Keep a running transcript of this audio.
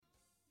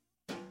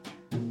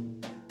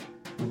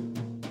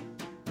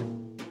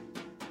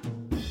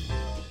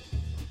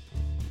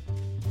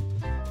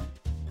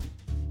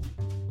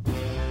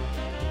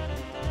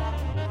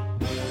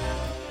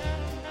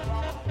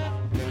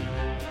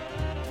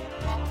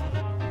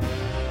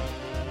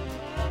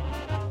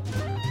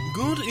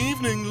Good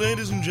evening,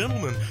 ladies and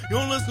gentlemen.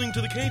 You're listening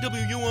to the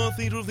KWUR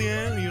Theater of the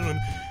Air here on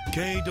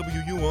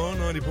KWUR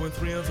 90.3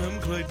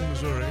 FM, Clayton,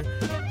 Missouri.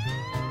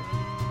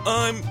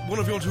 I'm one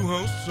of your two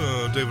hosts,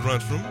 David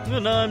Reinstrom.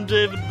 And I'm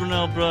David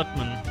Brunel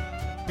Brotman.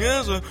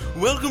 Yes,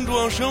 welcome to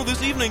our show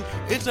this evening.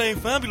 It's a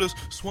fabulous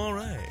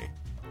soiree.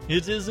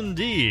 It is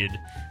indeed.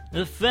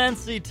 A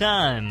fancy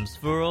times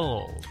for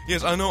all.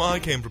 Yes, I know I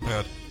came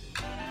prepared.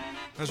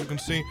 As you can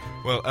see,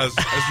 well, as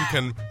you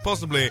can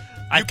possibly...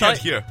 You can't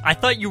hear. I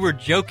thought you were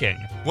joking.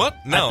 What?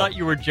 No. I thought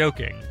you were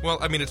joking. Well,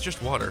 I mean, it's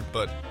just water,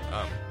 but...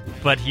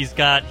 But he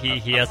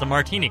has a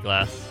martini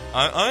glass.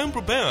 I am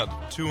prepared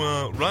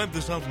to ride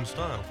this out in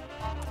style.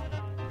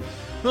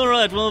 All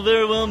right, well,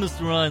 very well,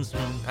 Mr.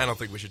 Reinstrom. I don't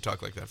think we should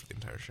talk like that for the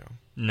entire show.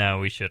 No,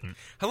 we shouldn't.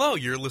 Hello,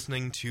 you're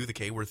listening to the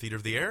KWUR Theater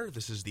of the Air.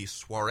 This is the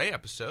soiree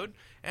episode,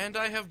 and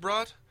I have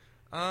brought...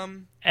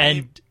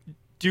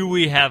 Do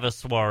we have a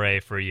soiree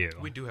for you?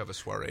 We do have a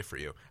soiree for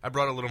you. I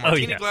brought a little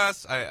martini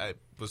glass. I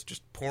was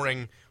just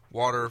pouring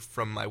water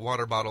from my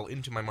water bottle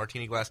into my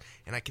martini glass,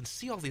 and I can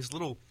see all these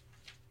little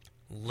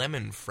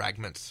lemon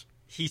fragments.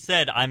 He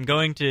said, I'm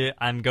going to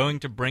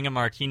bring a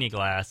martini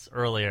glass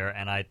earlier,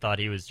 and I thought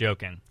he was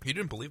joking. He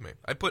didn't believe me.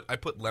 I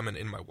put lemon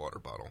in my water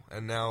bottle,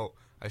 and now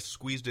I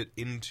squeezed out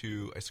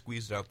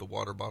the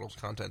water bottle's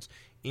contents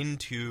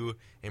into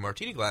a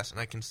martini glass, and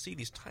I can see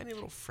these tiny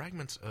little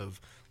fragments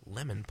of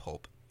lemon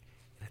pulp.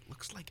 And it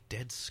looks like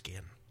dead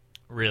skin.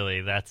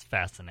 Really, that's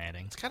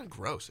fascinating. It's kind of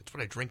gross. It's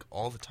what I drink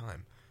all the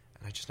time,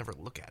 and I just never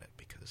look at it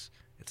because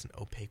it's an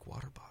opaque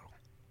water bottle.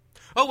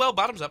 Oh, well,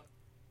 bottoms up.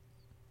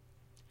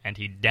 And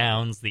he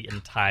downs the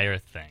entire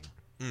thing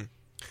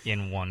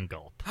in one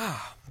gulp.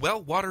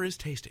 Well, water is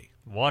tasty.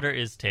 Water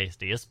is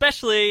tasty,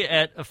 especially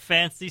at a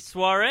fancy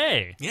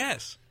soiree.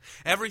 Yes.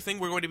 Everything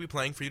we're going to be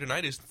playing for you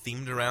tonight is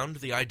themed around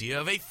the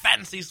idea of a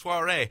fancy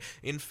soiree.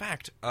 In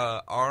fact,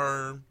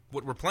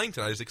 what we're playing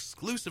tonight is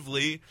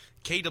exclusively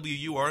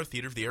KWUR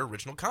Theater of the Air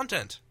original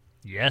content.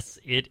 Yes,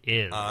 it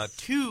is.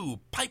 2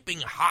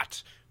 piping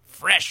hot,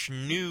 fresh,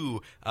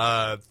 new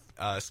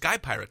Sky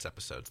Pirates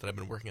episodes that I've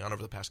been working on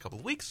over the past couple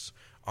of weeks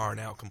are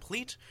now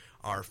complete.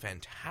 Our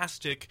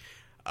fantastic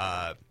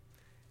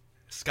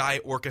Sky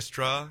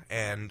Orchestra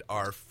and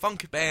our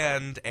funk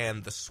band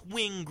and the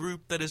swing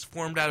group that is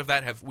formed out of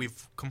that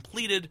we've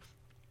completed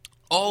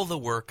all the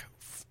work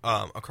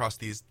across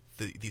these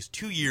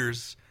 2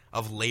 years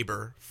of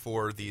labor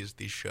for these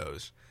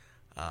shows.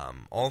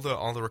 All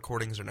the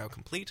recordings are now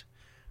complete,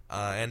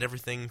 and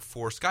everything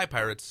for Sky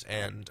Pirates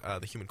and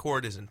the Human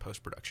Chord is in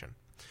post-production.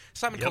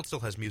 Simon Colt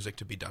still has music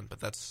to be done, but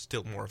that's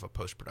still more of a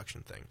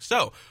post-production thing.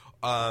 So,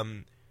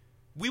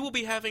 we will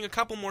be having a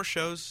couple more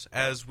shows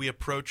as we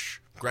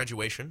approach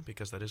graduation,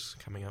 because that is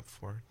coming up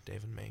for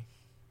Dave and me.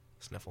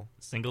 Sniffle.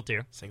 Single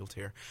tier.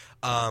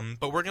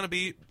 But we're going to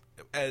be,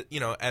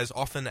 as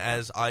often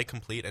as I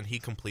complete and he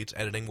completes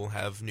editing, we'll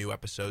have new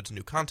episodes,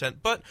 new content.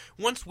 But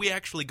once we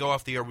actually go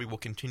off the air, we will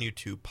continue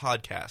to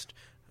podcast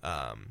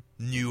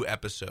new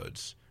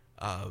episodes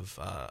of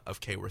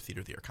KWUR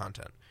Theater of the Air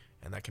content.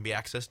 And that can be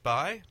accessed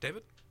by,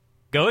 David?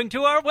 Going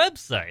to our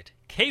website,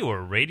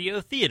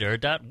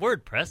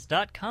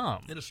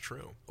 kwurradiotheater.wordpress.com. It is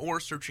true. Or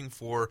searching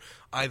for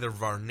either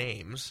of our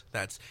names,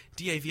 that's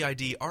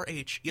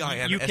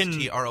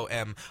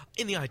DAVIDRHEINSTROM,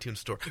 in the iTunes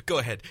store. Go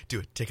ahead, do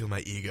it. Tickle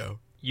my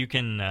ego. You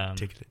can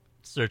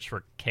search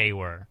for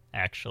KWUR,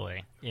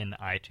 actually, in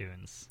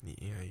iTunes.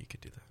 Yeah, you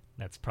could do that.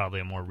 That's probably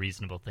a more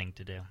reasonable thing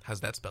to do.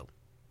 How's that spelled?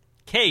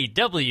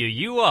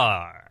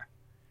 KWUR.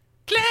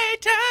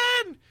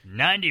 Clayton!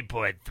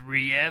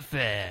 90.3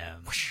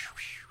 FM.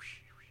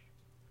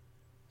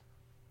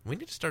 We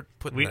need to start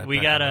putting that we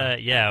back gotta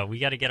on. Yeah, we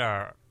gotta get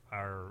our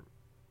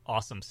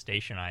awesome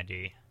station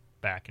ID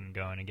back and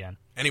going again.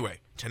 Anyway,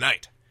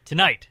 tonight,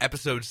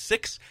 episodes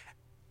 6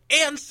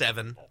 and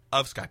 7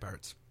 of Sky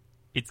Pirates.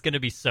 It's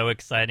gonna be so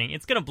exciting.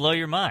 It's gonna blow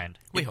your mind.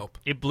 We hope.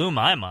 It blew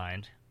my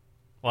mind.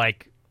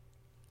 Like,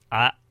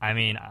 I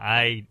mean,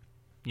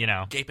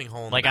 gaping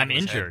hole. In like the back I'm of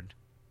his injured.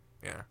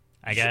 Head. Yeah.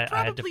 I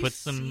had to put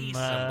some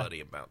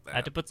somebody about that. I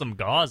had to put some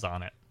gauze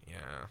on it.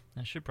 Yeah.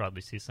 I should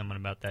probably see someone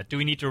about that. Do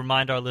we need to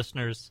remind our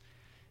listeners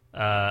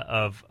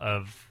of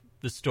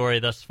the story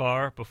thus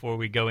far before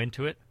we go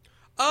into it?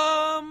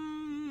 It's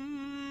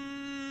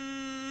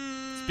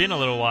been a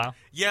little while.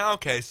 Yeah,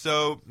 okay.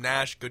 So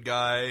Nash, good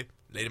guy.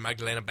 Lady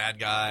Magdalena, bad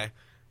guy.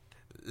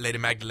 Lady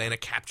Magdalena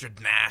captured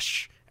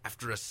Nash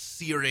after a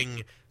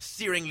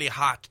searingly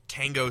hot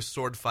tango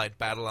sword fight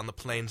battle on the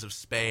plains of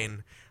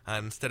Spain.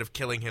 Instead of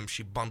killing him,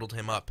 she bundled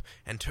him up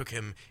and took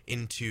him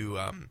into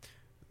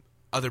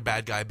other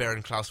bad guy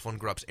Baron Klaus von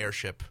Grupp's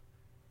airship.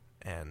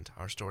 And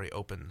our story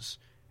opens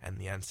in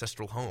the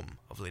ancestral home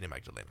of Lady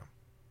Magdalena.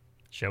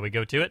 Shall we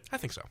go to it? I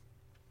think so.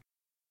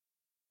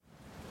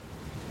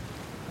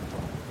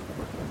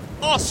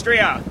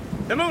 Austria!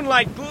 The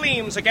moonlight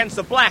gleams against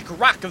the black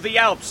rock of the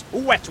Alps,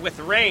 wet with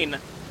rain.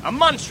 A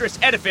monstrous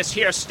edifice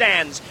here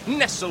stands,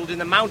 nestled in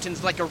the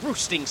mountains like a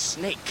roosting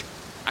snake.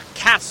 A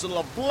castle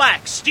of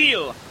black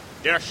steel,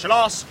 der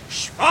Schloss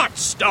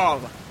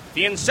Schwarzstall.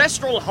 the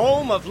ancestral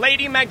home of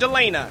Lady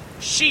Magdalena,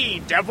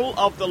 she-devil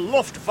of the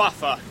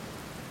Luftwaffe.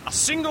 A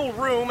single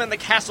room in the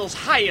castle's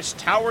highest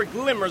tower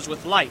glimmers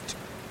with light.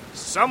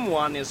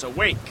 Someone is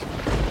awake.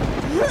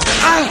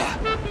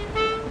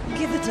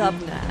 Give it up,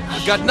 Nash.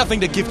 I've got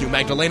nothing to give you,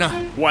 Magdalena.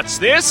 What's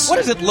this? What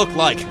does it look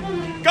like?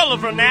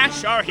 Gulliver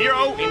Nash, our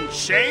hero, in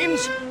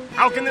chains?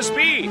 How can this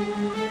be?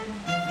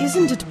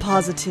 Isn't it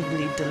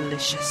positively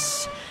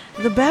delicious?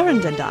 The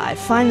Baron and I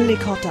finally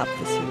caught up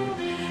with you,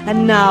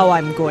 and now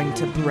I'm going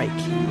to break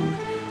you.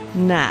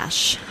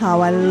 Nash,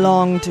 how I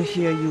long to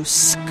hear you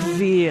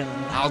squeal.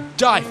 I'll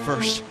die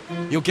first.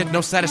 You'll get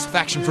no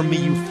satisfaction from me,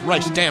 you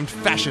thrice-damned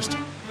fascist.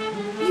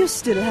 You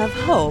still have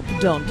hope,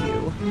 don't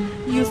you?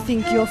 You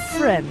think your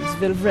friends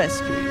will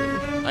rescue you.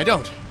 I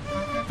don't.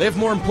 They have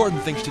more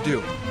important things to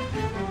do.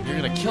 You're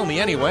gonna kill me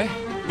anyway.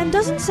 And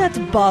doesn't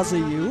that bother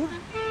you?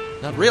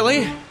 Not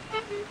really.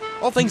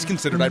 All things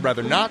considered, I'd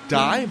rather not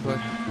die, but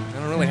I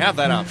don't really have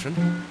that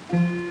option.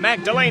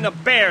 Magdalena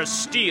bears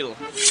steel.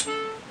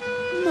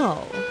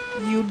 No,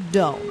 you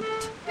don't.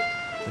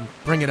 Then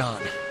bring it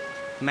on.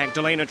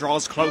 Magdalena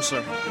draws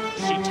closer.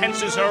 She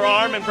tenses her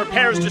arm and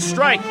prepares to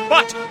strike,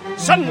 but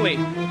suddenly,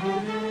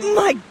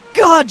 My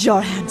God,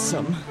 you're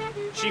handsome.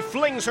 she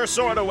flings her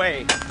sword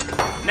away.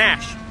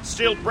 Nash,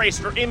 still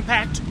braced for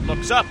impact,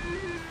 looks up.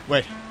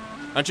 Wait,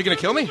 aren't you gonna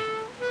kill me?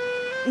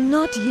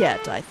 Not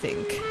yet, I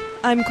think.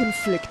 I'm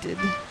conflicted.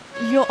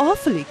 You're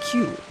awfully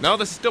cute. No,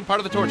 this is still part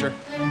of the torture.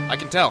 I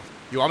can tell.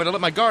 You want me to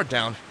let my guard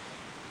down.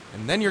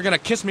 And then you're gonna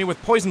kiss me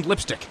with poisoned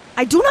lipstick.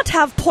 I do not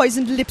have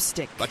poisoned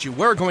lipstick. But you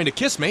were going to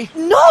kiss me.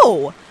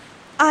 No!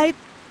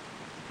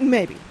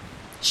 Maybe.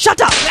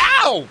 Shut up!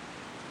 Ow!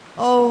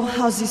 Oh,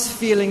 how these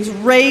feelings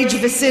rage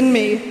within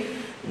me.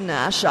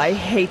 Nash, I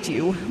hate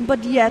you,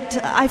 but yet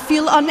I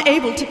feel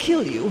unable to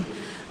kill you.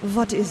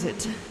 What is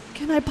it?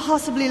 Can I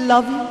possibly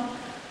love you?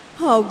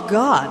 Oh,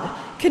 God.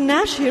 Can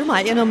Nash hear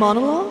my inner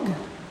monologue?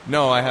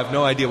 No, I have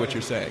no idea what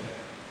you're saying.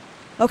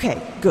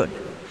 Okay, good.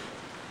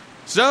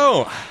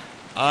 So,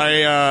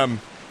 I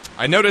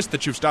noticed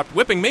that you've stopped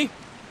whipping me.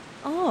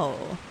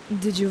 Oh,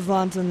 did you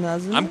want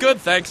another? I'm good,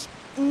 thanks.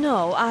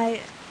 No, I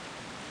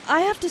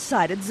have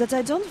decided that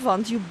I don't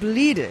want you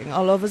bleeding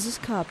all over this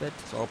carpet.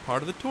 It's all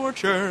part of the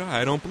torture.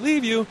 I don't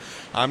believe you.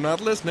 I'm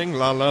not listening.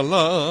 La la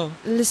la.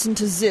 Listen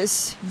to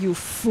this, you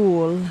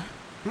fool.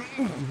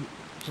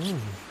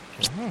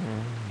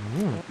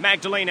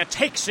 Magdalena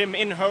takes him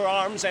in her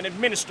arms and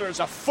administers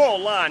a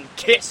full-on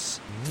kiss.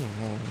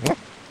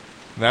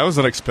 That was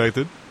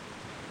unexpected.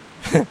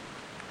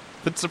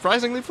 But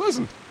surprisingly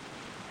pleasant.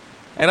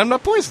 And I'm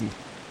not poisoned.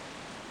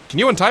 Can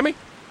you untie me?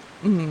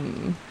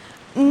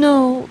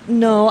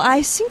 No,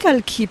 I think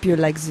I'll keep you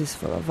like this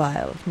for a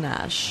while,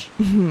 Nash.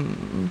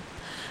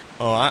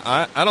 Oh,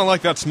 I don't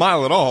like that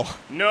smile at all.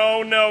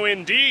 No,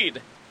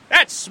 indeed.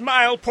 That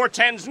smile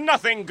portends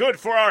nothing good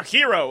for our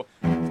hero.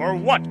 For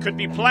what could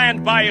be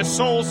planned by a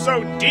soul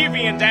so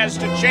deviant as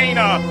to chain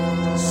a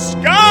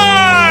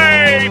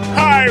sky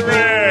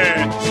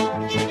pirate?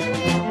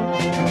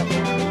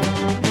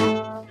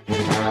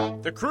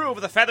 The crew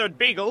of the Feathered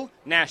Beagle,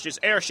 Nash's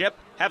airship,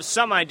 have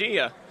some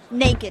idea.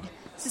 Naked,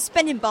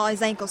 suspended by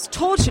his ankles,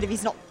 tortured if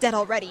he's not dead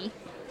already.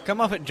 Come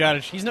off it,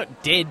 George. He's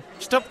not dead.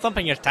 Stop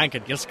thumping your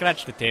tankard. You'll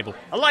scratch the table.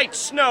 A light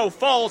snow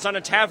falls on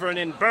a tavern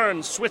in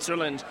Bern,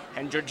 Switzerland,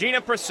 and Georgina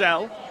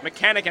Purcell,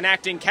 mechanic and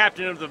acting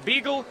captain of the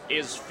Beagle,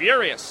 is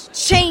furious.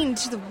 Chained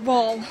to the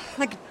wall,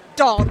 like a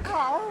dog.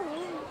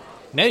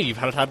 Now you've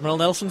hurt Admiral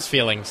Nelson's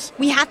feelings.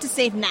 We have to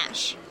save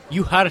Nash.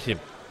 You hurt him.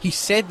 He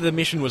said the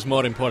mission was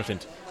more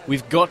important.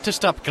 We've got to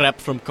stop Grep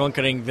from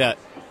conquering the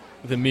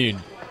moon.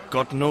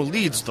 Got no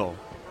leads, though.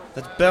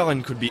 That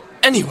Baron could be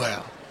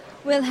anywhere.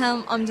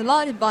 Wilhelm, I'm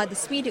delighted by the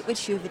speed at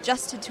which you have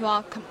adjusted to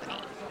our company.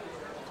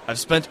 I've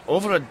spent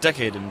over a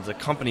decade in the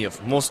company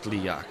of mostly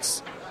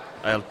yaks.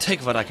 I'll take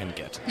what I can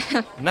get.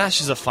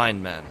 Nash is a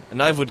fine man,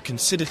 and I would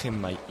consider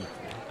him my equal.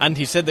 And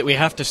he said that we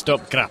have to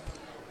stop Grep.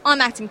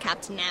 I'm acting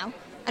captain now,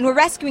 and we're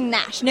rescuing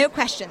Nash, no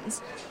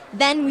questions.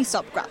 Then we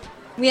stop Grupp.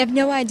 We have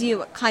no idea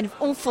what kind of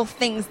awful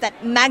things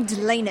that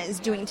Magdalena is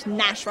doing to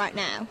Nash right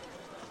now.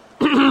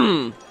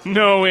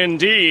 No,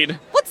 indeed.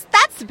 What's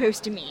that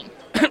supposed to mean?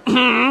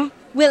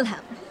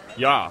 Wilhelm,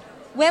 Yeah.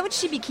 where would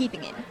she be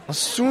keeping him?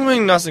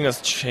 Assuming nothing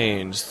has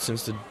changed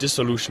since the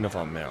dissolution of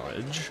our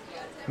marriage,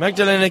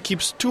 Magdalena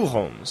keeps two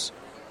homes.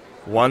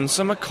 One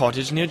summer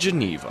cottage near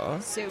Geneva,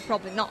 So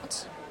probably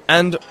not.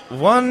 and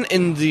one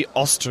in the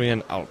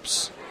Austrian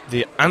Alps,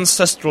 the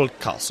ancestral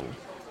castle.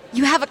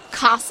 You have a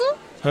castle?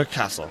 Her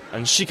castle,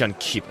 and she can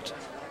keep it.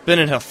 Been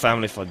in her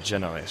family for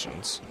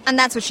generations. And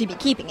that's what she'd be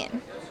keeping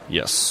in.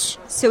 Yes.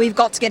 So we've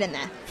got to get in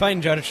there.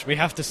 Fine, George. We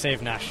have to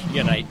save Nash.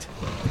 You're right.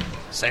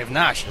 Save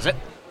Nash, is it?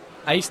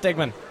 Aye,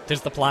 Stegman.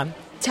 There's the plan.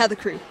 Tell the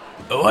crew.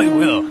 Oh, I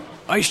will.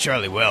 I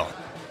surely will.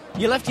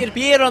 You left your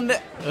beer on the...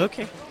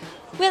 Okay.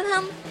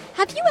 Wilhelm,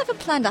 have you ever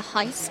planned a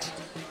heist?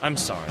 I'm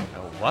sorry, a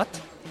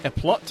what? A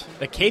plot,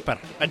 a caper,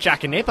 a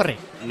jackanapery.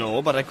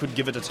 No, but I could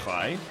give it a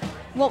try.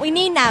 What we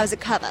need now is a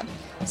cover.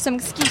 Some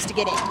excuse to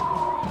get in.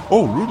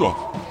 Oh,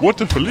 Rudolph,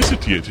 what a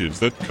felicity it is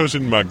that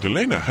Cousin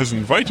Magdalena has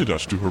invited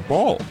us to her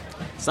ball.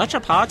 Such a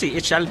party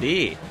it shall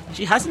be.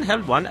 She hasn't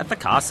held one at the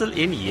castle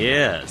in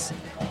years.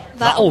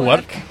 That'll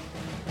work.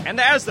 And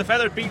as the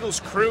Feathered Beagle's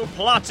crew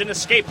plots an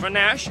escape for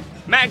Nash,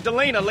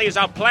 Magdalena lays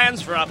out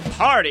plans for a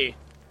party.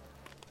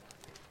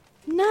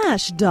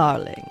 Nash,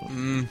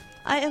 darling.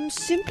 I am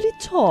simply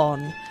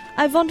torn.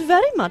 I want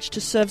very much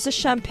to serve the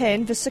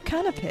champagne with the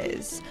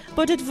canapes,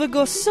 but it will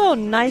go so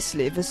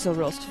nicely with the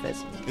roast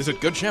pheasant. Is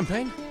it good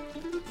champagne?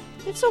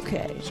 It's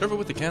okay. Serve it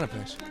with the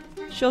canapes.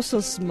 You're so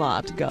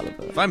smart,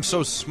 Gulliver. If I'm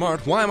so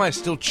smart, why am I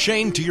still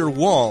chained to your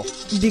wall?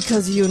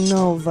 Because you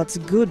know what's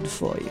good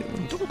for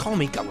you. Don't call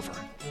me Gulliver.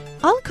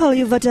 I'll call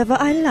you whatever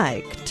I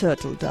like,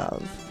 Turtle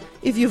Dove,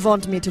 if you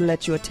want me to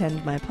let you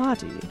attend my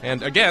party.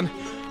 And again,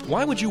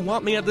 why would you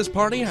want me at this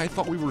party? I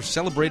thought we were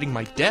celebrating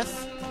my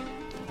death.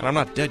 And I'm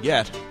not dead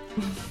yet.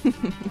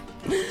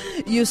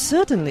 You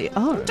certainly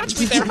aren't. Touch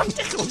me there, I'm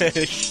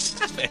ticklish.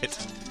 Stop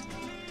it.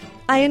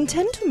 I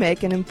intend to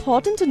make an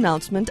important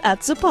announcement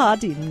at the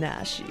party,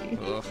 Nashie.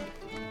 Ugh.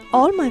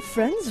 All my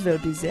friends will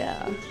be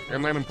there.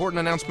 And an important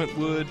announcement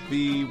would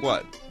be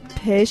what?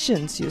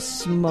 Patience, you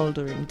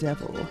smoldering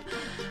devil.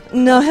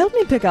 Now help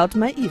me pick out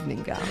my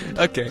evening gown.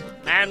 Okay.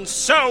 And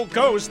so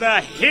goes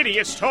the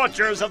hideous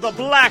tortures of the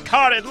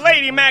black-hearted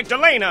Lady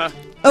Magdalena.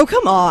 Oh,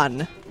 come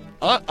on.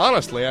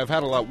 Honestly, I've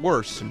had a lot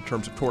worse in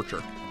terms of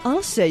torture.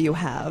 I'll say you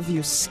have,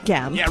 you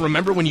scamp. Yeah,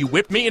 remember when you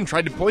whipped me and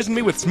tried to poison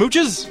me with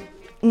smooches?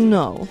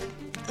 No.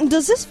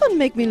 Does this one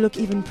make me look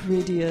even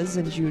prettier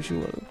than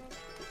usual?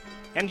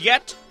 And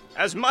yet,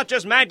 as much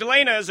as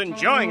Magdalena is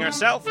enjoying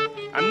herself,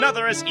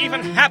 another is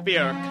even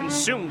happier,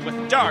 consumed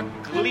with dark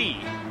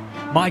glee.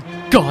 My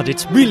God,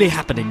 it's really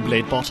happening,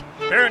 Bladebot.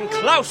 Baron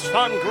Klaus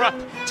von Grupp,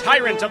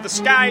 tyrant of the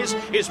skies,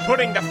 is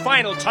putting the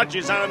final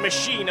touches on a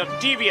machine of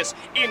devious,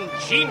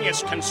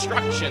 ingenious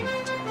construction.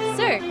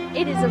 Sir,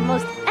 it is a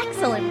most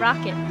excellent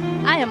rocket.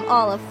 I am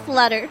all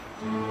aflutter.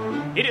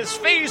 It is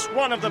phase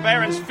 1 of the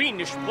Baron's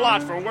fiendish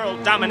plot for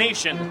world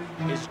domination.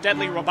 His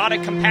deadly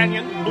robotic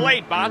companion,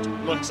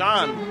 Bladebot, looks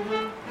on.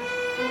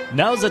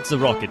 Now that the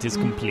rocket is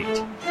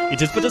complete,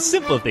 it is but a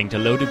simple thing to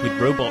load it with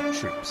robot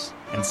troops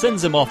and send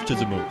them off to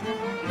the moon,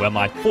 where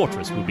my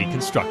fortress will be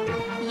constructed.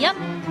 Yep,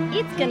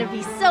 it's gonna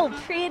be so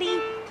pretty.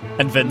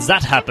 And when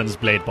that happens,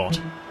 Bladebot,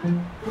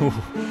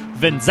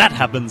 when that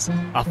happens,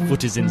 our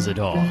foot is in the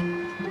door.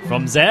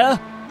 From there,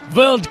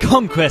 world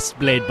conquest,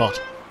 Bladebot.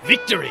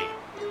 Victory!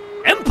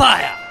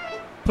 Empire!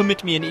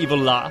 Permit me an evil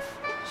laugh.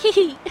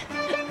 Hee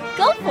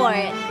Go for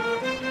it.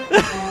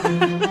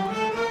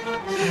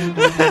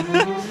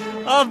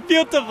 Oh,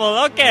 beautiful,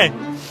 okay.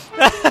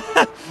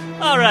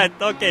 Alright,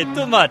 okay,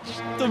 too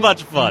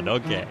much fun,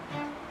 okay.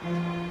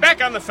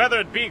 Back on the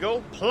Feathered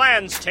Beagle,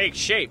 plans take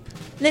shape.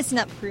 Listen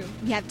up, crew.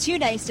 We have 2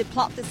 days to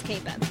plot this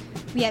caper.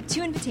 We have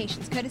 2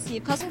 invitations, courtesy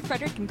of Cousin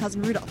Frederick and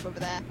Cousin Rudolph over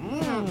there.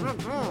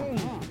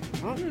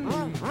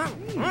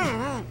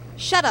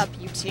 Shut up,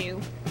 you two.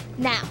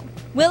 Now,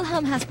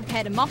 Wilhelm has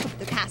prepared a mock-up of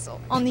the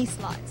castle on these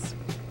slides.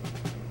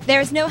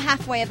 There is no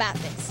halfway about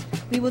this.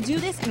 We will do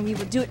this, and we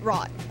will do it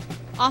right.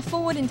 Our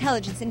forward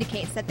intelligence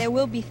indicates that there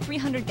will be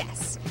 300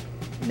 guests.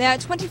 There are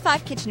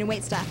 25 kitchen and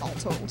wait staff all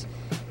told.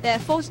 There are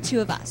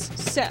 42 of us,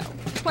 so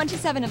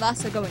 27 of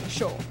us are going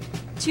ashore.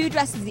 2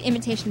 dressed as the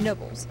imitation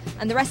nobles,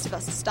 and the rest of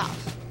us are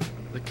staff.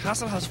 The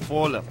castle has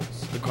 4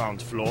 levels. The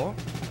ground floor,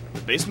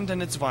 the basement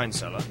and its wine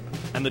cellar,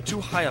 and the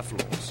 2 higher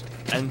floors.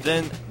 And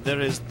then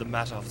there is the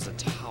matter of the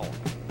tower.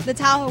 The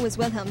tower was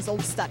Wilhelm's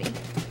old study.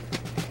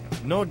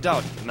 No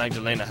doubt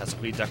Magdalena has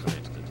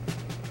redecorated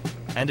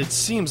it. And it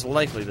seems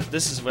likely that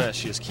this is where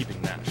she is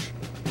keeping Nash.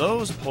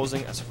 Those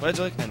posing as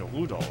Frederick and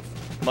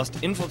Rudolph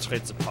must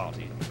infiltrate the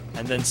party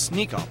and then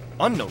sneak up,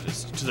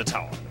 unnoticed, to the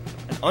tower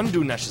and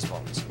undo Nash's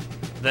bonds.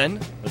 Then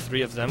the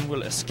 3 of them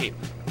will escape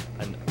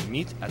and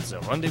meet at the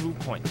rendezvous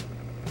point.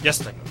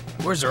 Yes,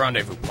 Stegman. Where's the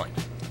rendezvous point?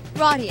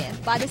 Right here,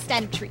 by the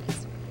stand of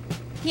trees.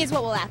 Here's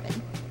what will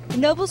happen. The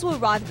nobles will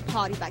arrive at the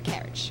party by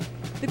carriage.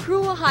 The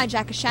crew will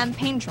hijack a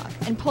champagne truck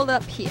and pull it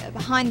up here,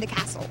 behind the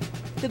castle.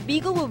 The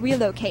Beagle will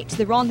relocate to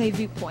the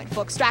rendezvous point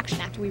for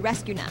extraction after we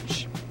rescue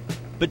Nash.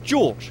 But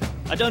George,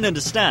 I don't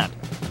understand.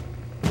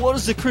 What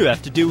does the crew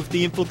have to do with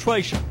the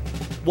infiltration?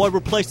 Why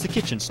replace the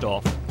kitchen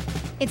staff?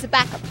 It's a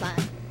backup plan.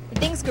 If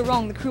things go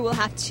wrong, the crew will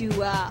have to,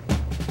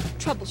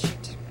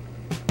 troubleshoot.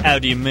 How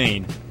do you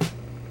mean?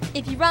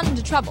 If you run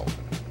into trouble,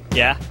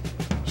 Yeah?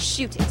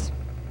 shoot it.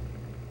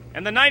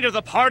 And the night of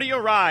the party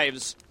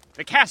arrives.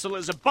 The castle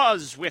is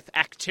abuzz with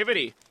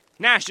activity.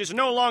 Nash is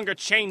no longer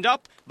chained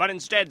up, but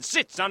instead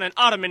sits on an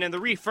ottoman in the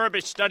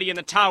refurbished study in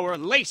the tower,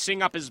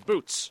 lacing up his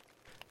boots.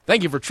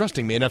 Thank you for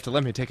trusting me enough to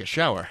let me take a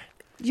shower.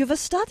 You were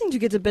starting to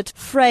get a bit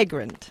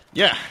fragrant.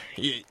 Yeah,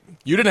 you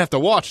didn't have to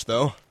watch,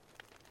 though.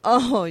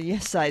 Oh,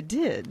 yes, I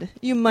did.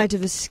 You might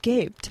have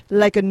escaped,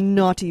 like a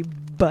naughty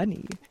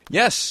bunny.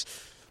 Yes.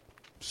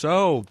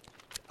 So,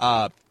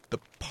 the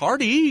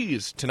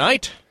party's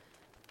tonight?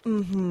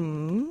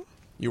 Mm-hmm.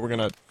 You were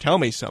gonna tell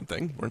me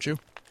something, weren't you?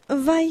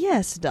 Why,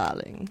 yes,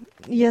 darling.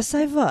 Yes,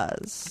 I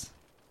was.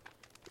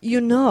 You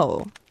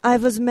know, I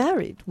was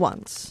married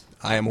once.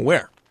 I am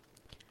aware.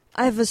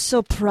 I was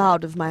so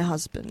proud of my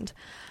husband.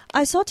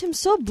 I thought him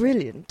so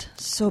brilliant,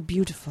 so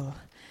beautiful.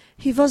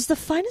 He was the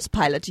finest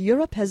pilot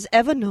Europe has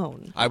ever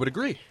known. I would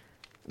agree.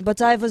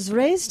 But I was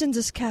raised in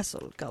this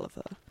castle,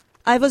 Gulliver.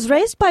 I was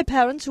raised by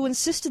parents who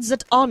insisted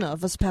that honor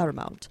was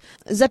paramount,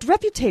 that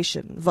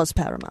reputation was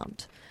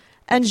paramount.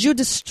 And you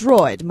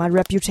destroyed my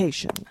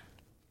reputation.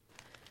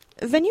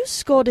 When you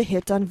scored a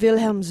hit on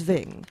Wilhelm's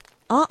wing,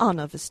 our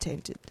honor was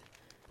tainted.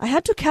 I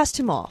had to cast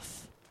him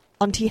off,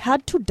 and he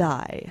had to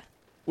die.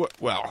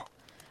 Well...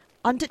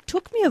 And it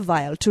took me a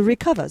while to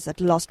recover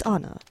that lost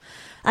honor.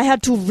 I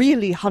had to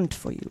really hunt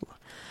for you.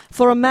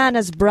 For a man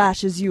as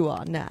brash as you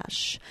are,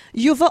 Nash,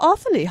 you were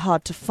awfully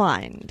hard to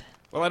find.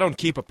 Well, I don't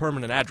keep a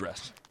permanent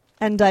address.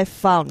 And I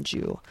found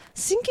you,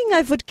 thinking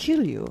I would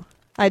kill you.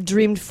 I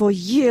dreamed for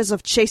years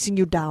of chasing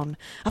you down,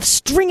 of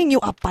stringing you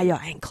up by your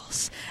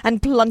ankles,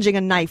 and plunging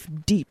a knife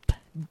deep,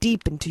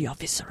 deep into your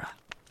viscera.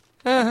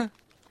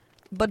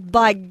 But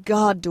by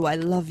God do I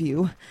love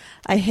you.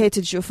 I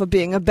hated you for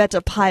being a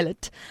better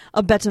pilot,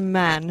 a better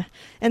man,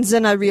 and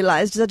then I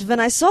realized that when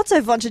I thought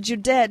I wanted you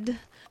dead,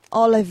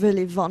 all I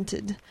really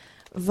wanted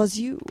was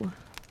you.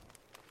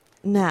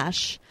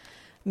 Nash,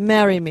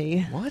 marry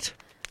me. What?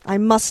 I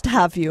must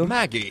have you.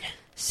 Maggie.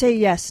 Say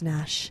yes,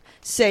 Nash.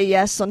 Say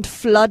yes and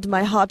flood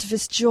my heart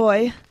with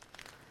joy.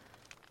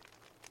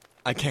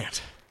 I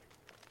can't.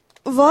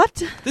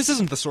 What? This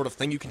isn't the sort of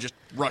thing you can just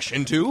rush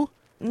into.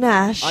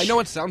 Nash. I know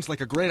it sounds like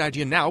a great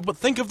idea now, but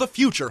think of the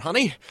future,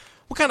 honey.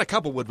 What kind of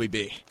couple would we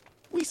be?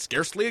 We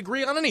scarcely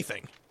agree on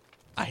anything.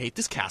 I hate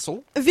this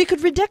castle. We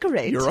could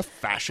redecorate. You're a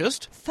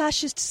fascist.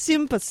 Fascist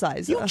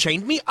sympathizer. You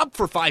chained me up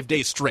for 5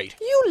 days straight.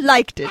 You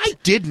liked it. I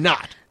did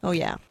not. Oh,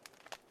 yeah.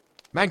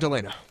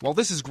 Magdalena, while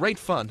this is great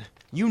fun,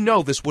 you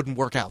know this wouldn't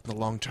work out in the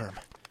long term.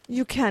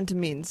 You can't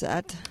mean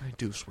that. I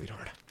do,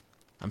 sweetheart.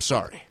 I'm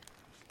sorry.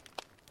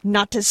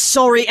 Not as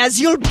sorry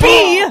as you'll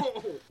be!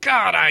 Oh,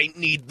 God, I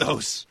need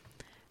those.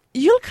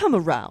 You'll come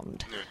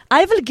around.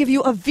 I will give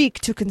you a week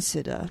to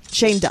consider,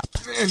 chained up.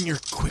 And you're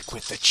quick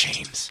with the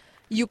chains.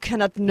 You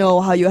cannot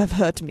know how you have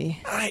hurt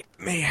me. I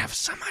may have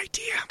some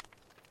idea.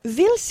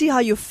 We'll see how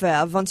you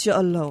fare once you're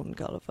alone,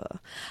 Gulliver.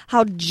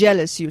 How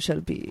jealous you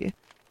shall be.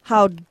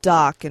 How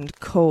dark and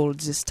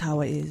cold this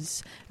tower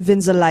is, when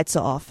the lights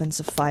are off and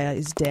the fire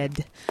is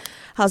dead.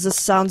 How the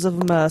sounds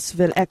of mirth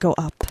will echo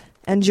up,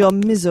 and your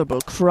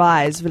miserable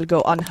cries will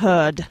go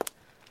unheard.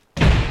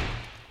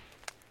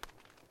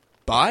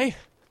 Bye?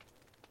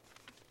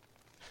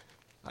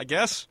 I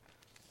guess.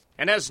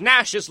 And as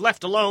Nash is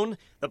left alone,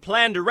 the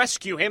plan to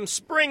rescue him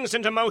springs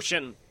into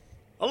motion.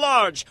 A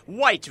large,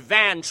 white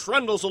van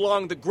trundles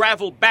along the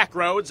gravel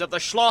backroads of the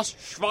Schloss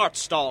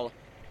Schwarzstall.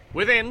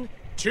 Within,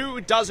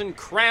 24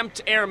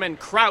 cramped airmen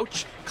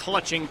crouch,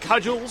 clutching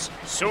cudgels,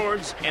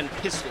 swords, and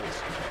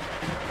pistols.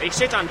 They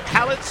sit on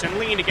pallets and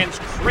lean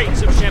against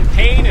crates of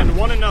champagne and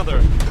one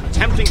another,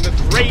 attempting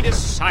the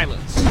greatest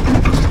silence.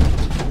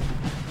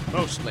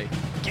 Mostly.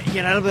 Get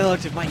your elbow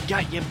out of my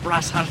gut, you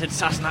brass-hearted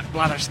Sassenach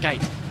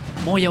blatherskite.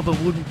 My elbow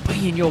wouldn't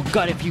be in your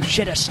gut if you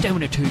shed a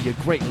stone or two, you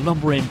great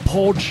lumbering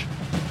podge.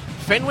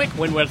 Fenwick,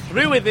 when we're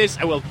through with this,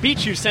 I will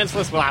beat you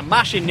senseless with a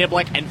mashie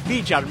niblick and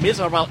feed your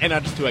miserable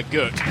innards to a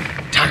goat.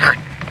 Taggart.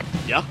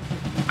 Yeah?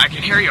 I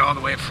can hear you all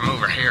the way from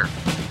over here.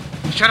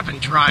 Shut up and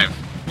drive.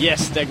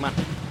 Yes, Stegman.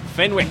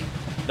 Fenwick,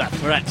 the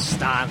threat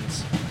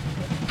stands.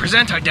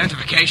 Present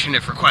identification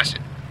if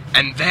requested,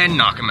 and then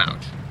knock him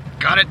out.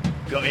 Got it?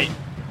 Got it.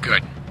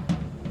 Good.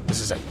 This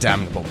is a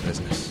damnable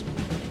business.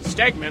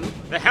 Stegman,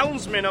 the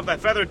helmsman of the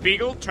Feathered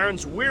Beagle,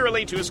 turns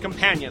wearily to his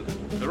companion,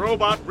 the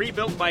robot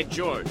rebuilt by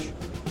George.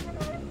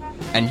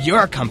 And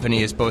your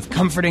company is both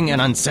comforting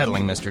and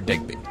unsettling, Mr.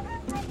 Digby.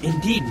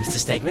 Indeed, Mr.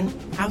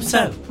 Stegman. How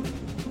so?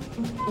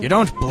 You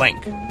don't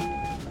blink.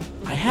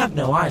 I have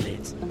no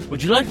eyelids.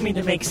 Would you like me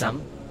to make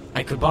some?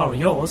 I could borrow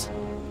yours.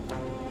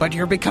 But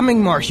you're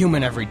becoming more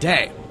human every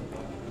day.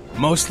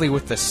 Mostly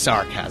with the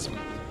sarcasm.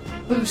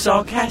 Who's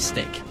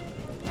sarcastic?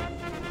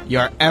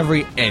 You're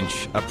every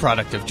inch a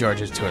product of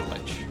George's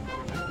tutelage.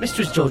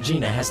 Mistress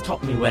Georgina has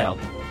taught me well.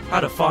 How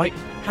to fight,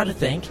 how to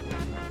think.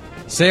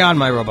 Say on,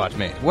 my robot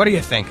mate. What are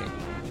you thinking?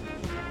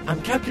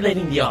 I'm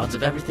calculating the odds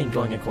of everything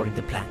going according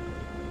to plan.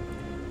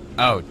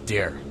 Oh,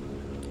 dear.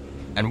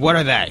 And what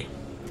are they?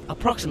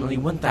 Approximately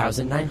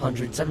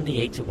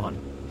 1,978 to 1.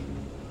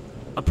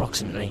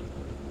 Approximately.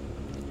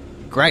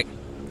 Great.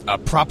 A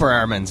proper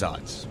airman's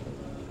odds.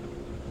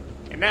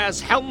 And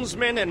as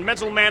helmsman and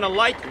metalman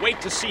alike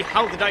wait to see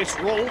how the dice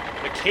roll,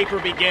 the caper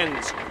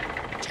begins.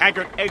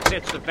 Taggart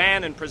exits the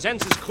van and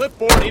presents his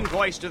clipboard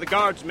invoice to the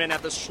guardsmen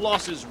at the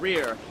Schloss's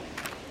rear,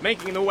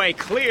 making the way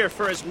clear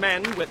for his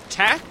men with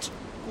tact,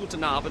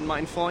 Guten Abend,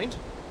 mein Freund,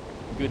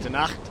 Gute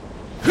Nacht,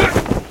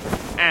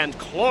 and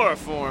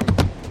chloroform.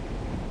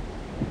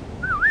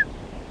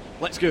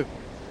 Let's go.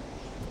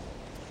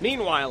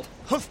 Meanwhile,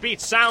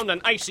 hoofbeats sound on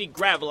icy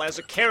gravel as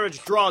a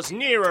carriage draws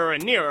nearer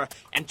and nearer,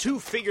 and two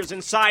figures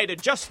inside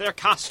adjust their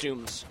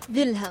costumes.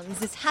 Wilhelm,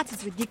 this hat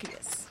is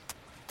ridiculous.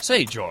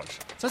 Say, George,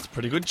 that's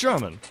pretty good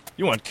German.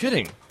 You weren't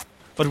kidding.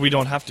 But we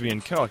don't have to be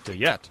in character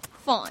yet.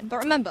 Fine, but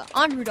remember,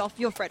 I'm Rudolph,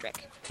 you're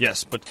Frederick.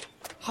 Yes, but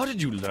how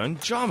did you learn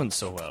German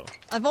so well?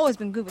 I've always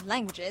been good with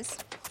languages.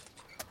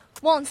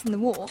 Once in the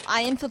war,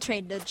 I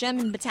infiltrated a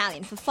German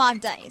battalion for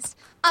 5 days.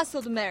 I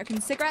sold American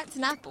cigarettes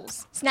and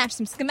apples, snatched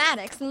some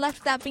schematics, and left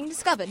without being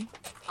discovered.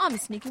 I'm a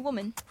sneaky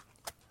woman.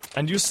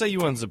 And you say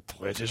you were in the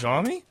British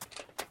Army?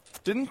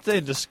 Didn't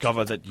they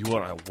discover that you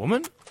were a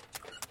woman?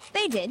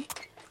 They did.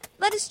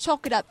 Let us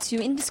chalk it up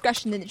to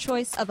indiscretion in the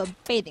choice of a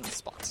bathing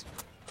spot.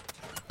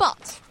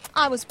 But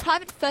I was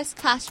Private First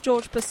Class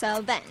George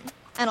Purcell then,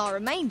 and I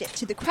remained it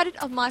to the credit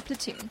of my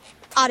platoon.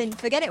 I didn't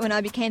forget it when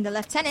I became the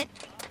lieutenant.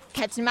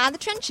 Kept him out of the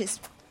trenches.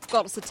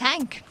 Got us a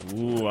tank.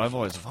 Ooh, I've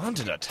always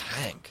wanted a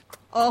tank.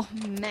 Oh,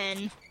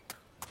 man.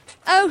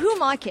 Oh, who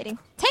am I kidding?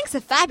 Tanks are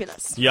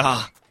fabulous.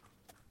 Yeah.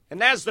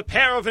 And as the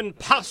pair of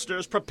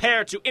imposters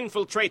prepare to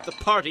infiltrate the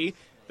party,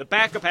 the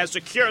backup has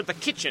secured the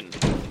kitchen.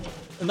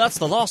 And that's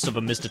the last of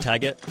them, Mr.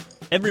 Taggart.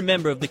 Every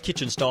member of the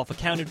kitchen staff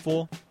accounted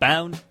for,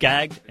 bound,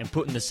 gagged, and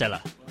put in the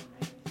cellar.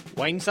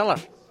 Wine cellar?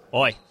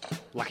 Oi.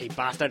 Lucky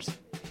bastards.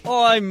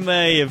 I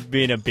may have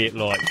been a bit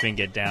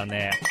light-fingered down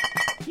there.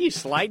 You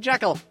sly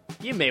jackal.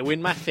 You may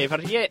win my favour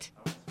yet.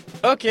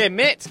 Okay,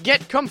 mates,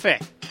 get comfy.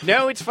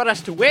 Now it's for us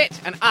to wait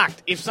and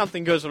act if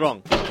something goes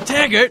wrong.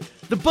 Taggart,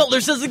 the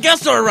butler says the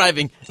guests are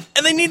arriving,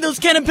 and they need those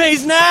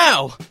canapes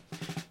now!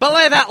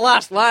 Belay that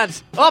last,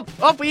 lads. Up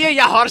here,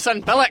 you horse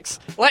and billocks.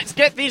 Let's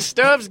get these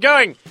stoves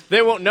going.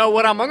 They won't know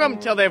we're among them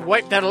till they've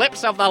wiped their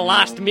lips of the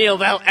last meal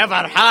they'll ever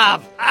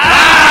have.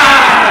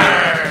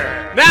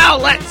 Arr! Now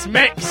let's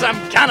make some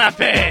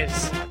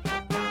canapes.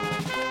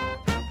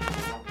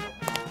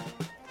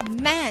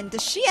 Man,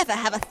 does she ever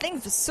have a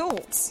thing for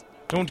swords?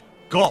 Don't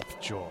gulp,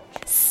 George.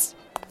 Sss.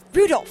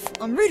 Rudolph,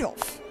 I'm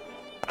Rudolph.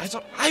 I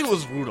thought I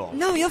was Rudolph.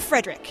 No, you're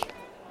Frederick.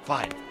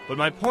 Fine, but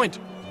my point,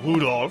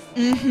 Rudolph,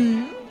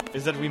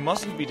 is that we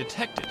mustn't be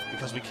detected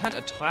because we can't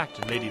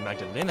attract Lady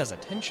Magdalena's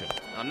attention.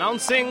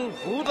 Announcing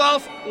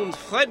Rudolph und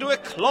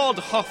Frederick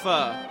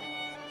Claudehofer.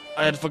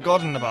 I had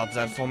forgotten about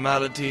that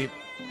formality.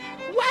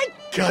 Why,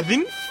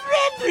 Cousin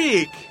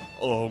Frederick!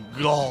 Oh,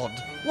 God.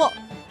 What,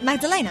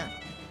 Magdalena?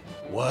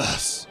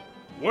 Worse.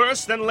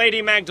 Worse than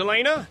Lady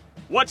Magdalena?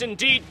 What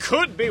indeed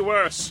could be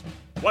worse?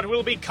 What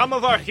will become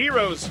of our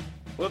heroes?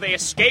 Will they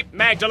escape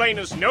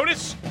Magdalena's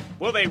notice?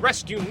 Will they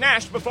rescue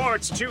Nash before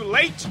it's too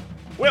late?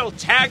 Will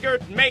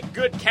Taggart make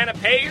good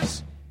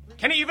canapes?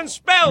 Can he even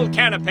spell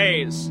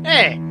canapes?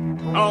 Hey!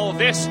 All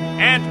this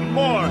and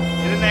more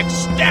in the next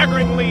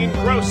staggeringly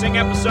engrossing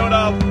episode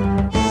of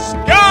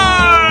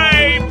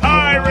Sky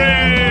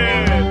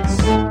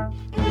Pirates!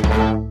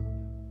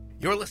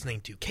 You're listening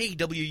to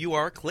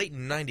KWUR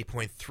Clayton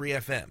 90.3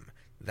 FM.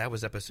 That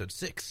was episode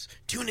 6.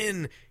 Tune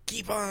in.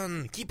 Keep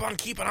on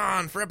keeping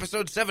on for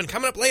episode 7.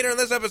 Coming up later in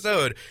this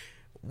episode.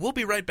 We'll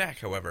be right back,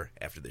 however,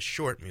 after this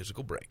short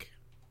musical break.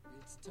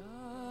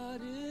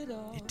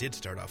 It did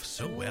start off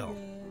so well.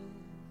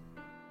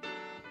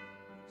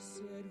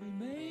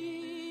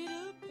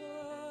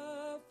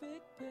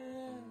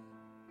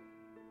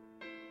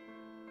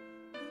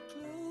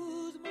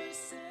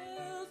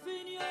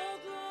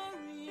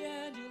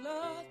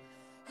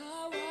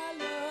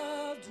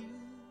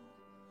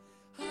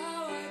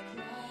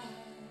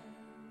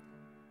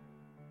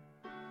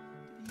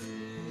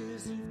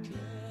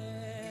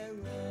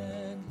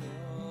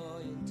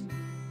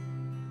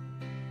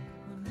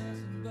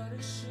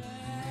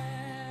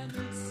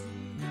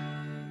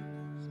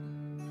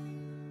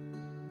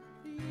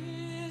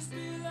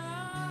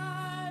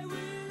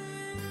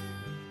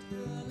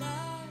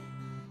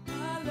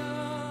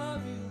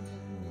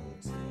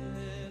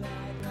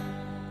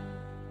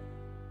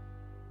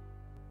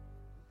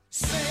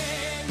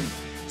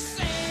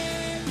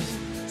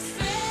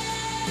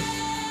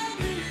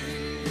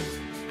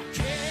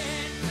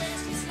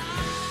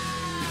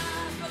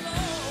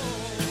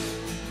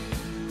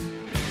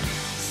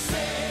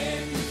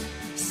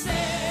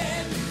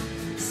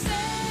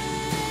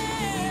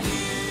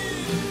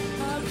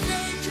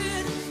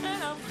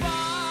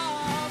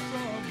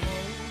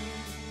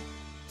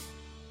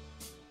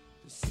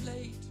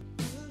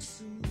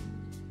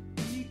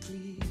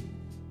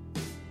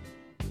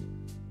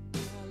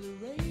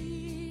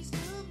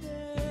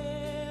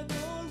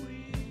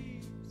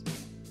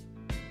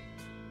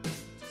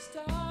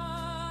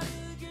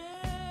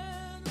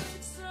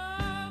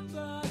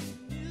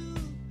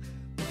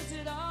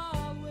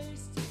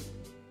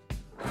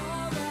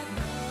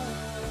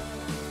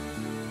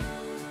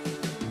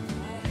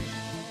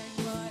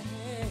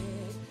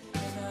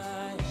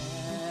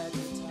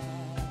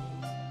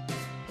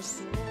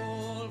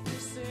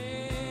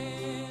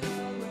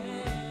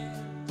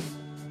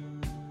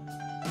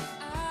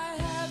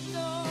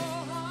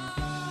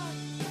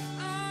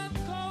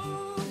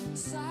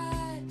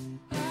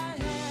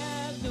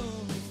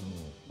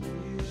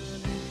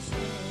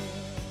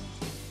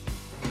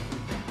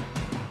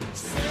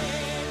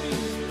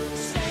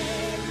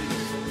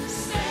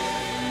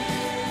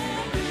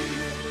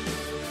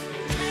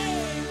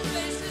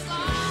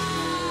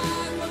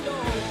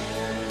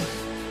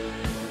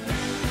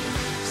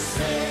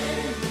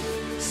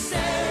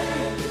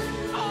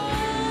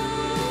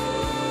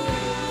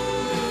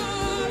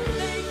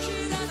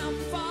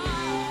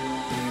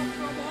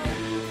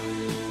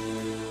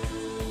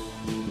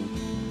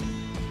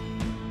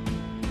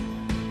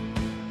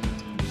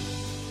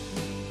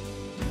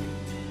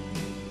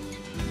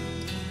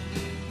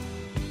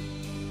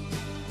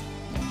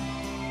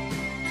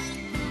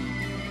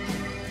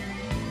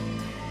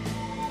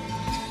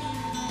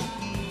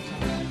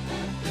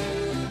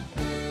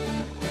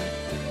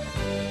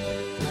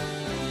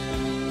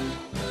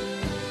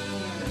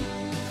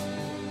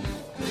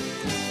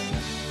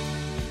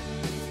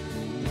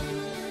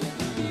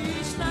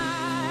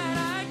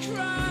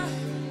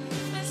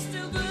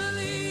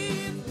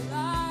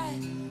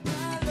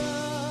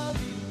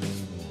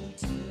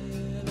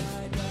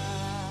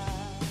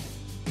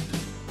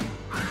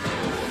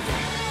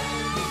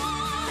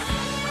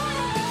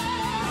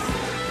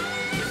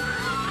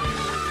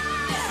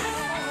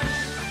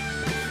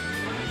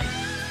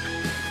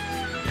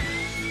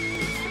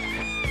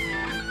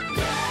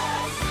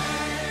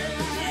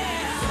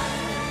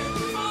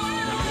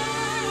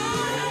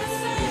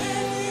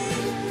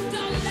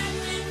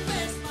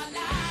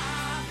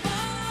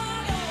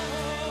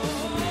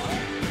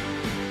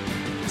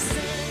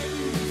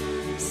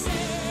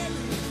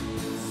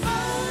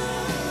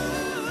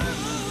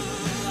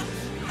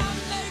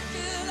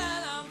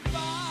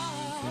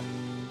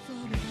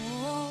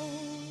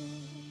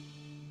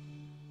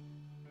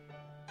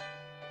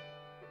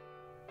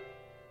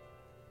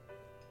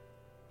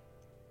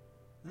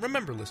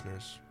 remember,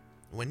 listeners,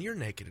 when you're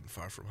naked and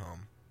far from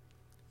home,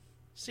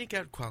 seek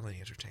out quality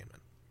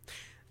entertainment.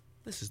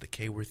 This is the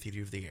K-Word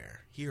Theater of the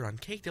Air, here on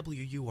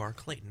KWUR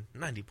Clayton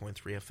 90.3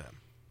 FM.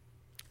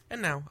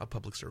 And now, a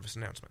public service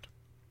announcement.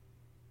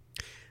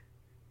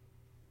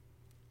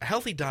 A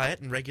healthy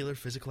diet and regular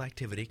physical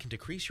activity can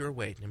decrease your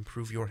weight and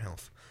improve your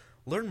health.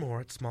 Learn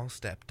more at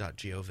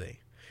smallstep.gov.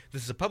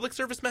 This is a public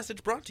service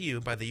message brought to you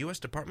by the U.S.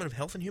 Department of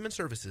Health and Human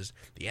Services,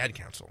 the Ad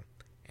Council,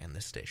 and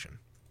this station.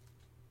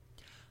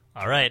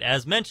 All right,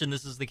 as mentioned,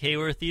 this is the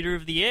K-Word Theater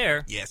of the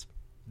Air. Yes.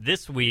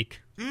 This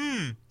week,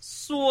 soirees.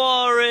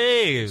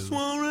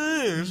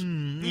 Soirees.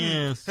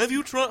 Yes. Have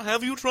you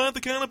tried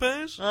the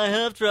canapes? I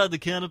have tried the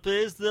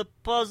canapes. They're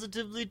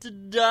positively to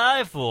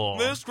die for.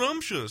 They're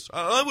scrumptious.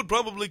 I would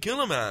probably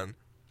kill a man.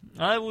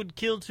 I would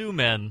kill 2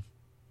 men.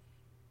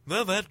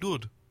 They're that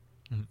good.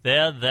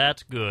 They're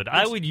that good.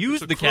 I would use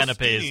the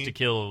canapes to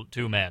kill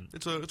 2 men.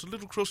 It's a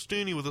little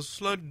crostini with a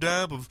slight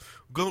dab of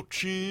goat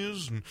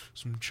cheese and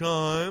some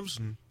chives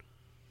and.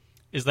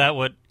 Is that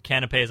what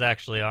canapes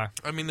actually are?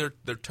 I mean,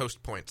 they're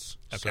toast points,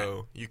 okay.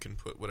 So you can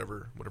put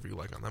whatever you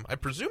like on them. I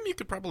presume you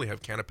could probably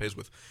have canapes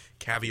with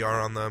caviar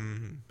on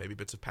them, maybe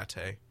bits of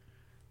pate.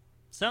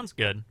 Sounds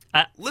good.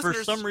 For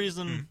some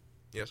reason,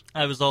 yes,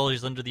 I was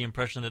always under the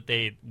impression that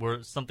they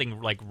were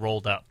something like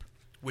rolled up.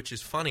 Which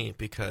is funny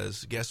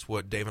because guess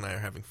what Dave and I are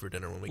having for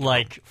dinner when we get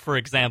like, home? For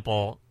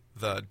example,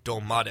 the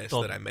dolmades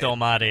that I made.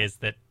 Dolmades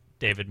that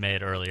David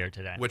made earlier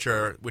today. Which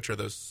are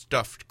those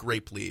stuffed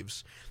grape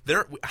leaves.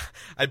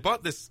 I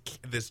bought this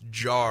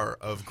jar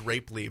of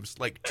grape leaves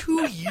like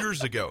 2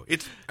 years ago.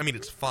 It's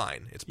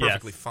fine. It's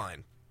perfectly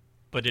fine.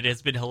 But it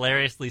has been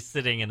hilariously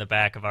sitting in the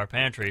back of our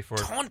pantry for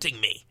taunting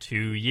me 2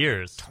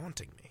 years.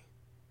 Taunting me.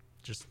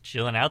 Just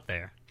chilling out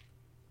there.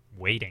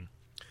 Waiting.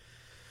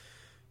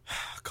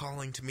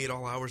 Calling to me at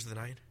all hours of the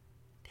night.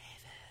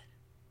 David,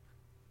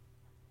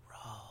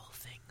 roll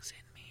things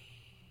in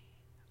me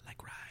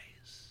like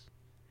rice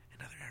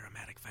and other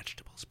aromatic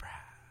vegetables, perhaps.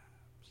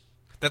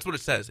 That's what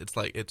it says. It's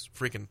like it's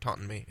freaking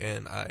taunting me,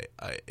 and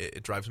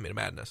it drives me to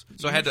madness.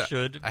 So I had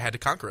to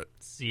conquer it.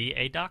 See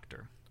a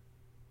doctor.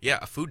 Yeah,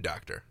 a food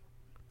doctor.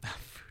 A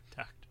food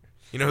doctor.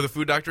 You know who the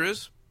food doctor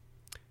is?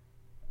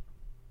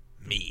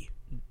 Me.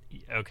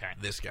 Okay.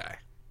 This guy.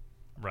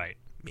 Right.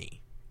 Me.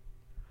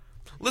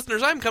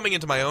 Listeners, I'm coming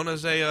into my own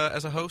as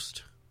a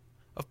host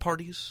of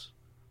parties.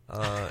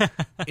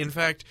 In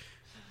fact,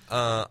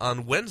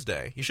 on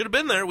Wednesday, you should have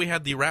been there. We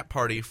had the wrap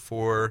party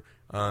for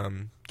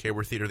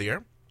K-Word Theater of the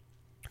Air.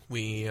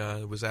 We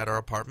was at our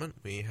apartment.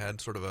 We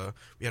had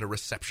a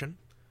reception.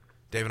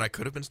 Dave and I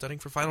could have been studying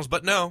for finals,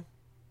 but no.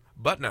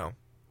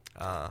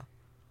 I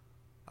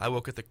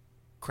woke at the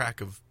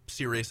crack of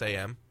Sirius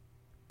AM,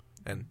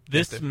 and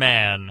this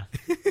man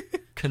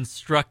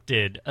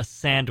constructed a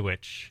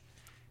sandwich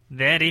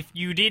that if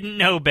you didn't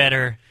know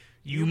better,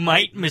 you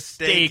might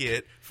mistake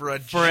it for a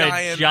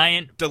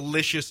giant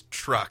delicious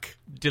truck.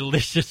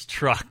 Delicious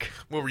truck.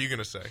 What were you going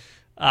to say?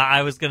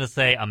 I was going to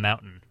say a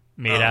mountain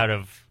made out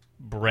of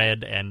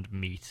bread and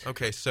meat.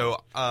 Okay,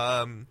 so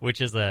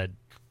which is that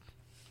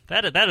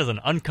is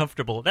an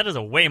uncomfortable. That is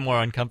a way more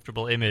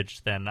uncomfortable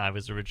image than I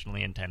was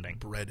originally intending.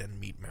 Bread and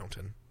meat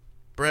mountain.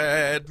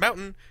 Bread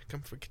mountain, come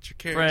forget your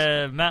cares.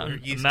 Bread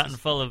mountain, a mountain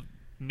full of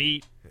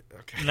meat.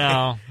 Okay.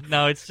 No,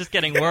 it's just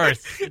getting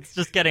worse. It's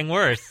just getting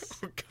worse.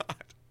 Oh,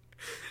 God.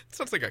 It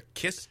sounds like a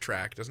Kiss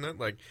track, doesn't it?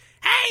 Like,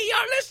 hey,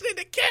 you're listening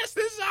to Kiss.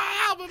 This is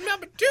our album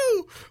number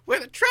 2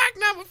 with a track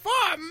number 4,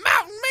 Mountain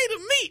Made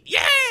of Meat.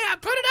 Yeah,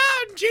 put it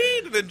on,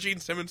 Gene. And then Gene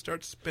Simmons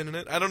starts spinning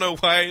it. I don't know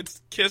why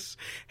Kiss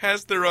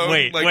has their own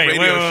radio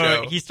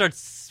show. He starts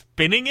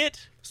spinning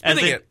it?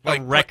 Spinning it. Like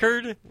a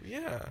record?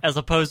 Yeah. As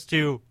opposed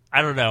to,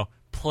 I don't know,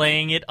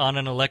 playing it on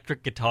an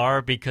electric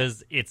guitar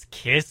because it's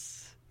Kiss?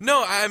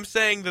 No, I'm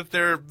saying that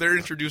they're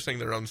introducing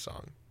their own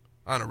song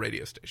on a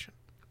radio station.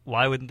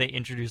 Why wouldn't they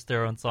introduce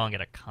their own song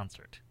at a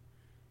concert?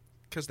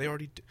 Because they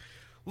already do.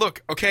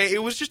 Look, okay,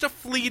 it was just a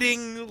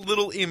fleeting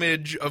little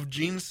image of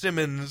Gene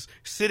Simmons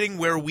sitting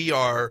where we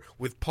are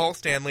with Paul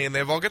Stanley, and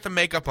they've all got the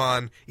makeup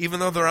on, even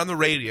though they're on the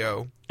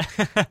radio.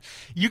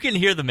 You can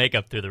hear the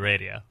makeup through the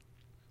radio.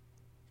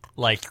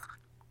 Like,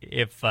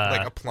 if...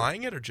 like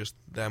applying it, or just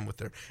them with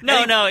their...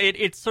 No,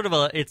 it's sort of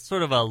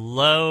a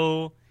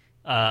low...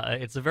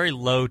 it's a very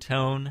low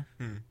tone,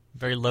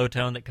 very low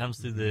tone that comes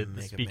through the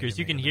speakers.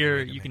 You can hear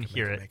it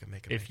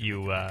if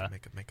you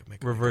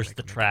reverse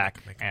the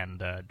track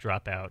and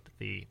drop out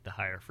the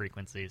higher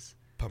frequencies.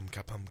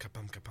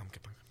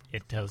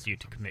 It tells you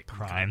to commit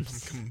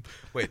crimes.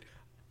 Wait,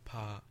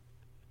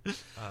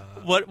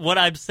 what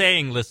I'm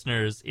saying,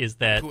 listeners, is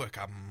that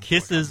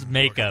Kiss's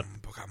makeup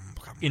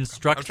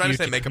instructs you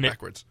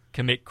to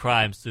commit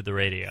crimes through the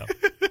radio.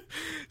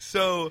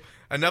 So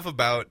enough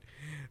about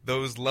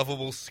those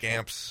lovable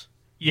scamps.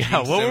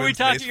 Yeah, what were we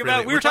talking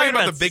about? We were talking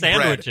about the big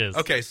sandwiches.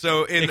 Bread. Okay,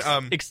 so in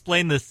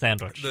explain this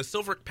sandwich. The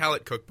Silver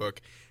Palette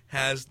Cookbook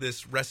has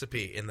this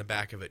recipe in the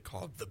back of it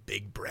called the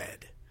Big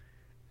Bread.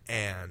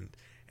 And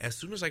as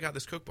soon as I got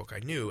this cookbook, I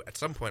knew at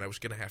some point I was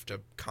going to have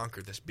to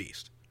conquer this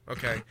beast.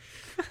 Okay?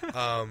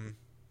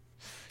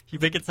 You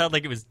make it sound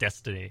like it was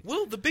destiny.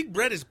 Well, the big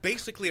bread is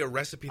basically a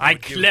recipe that I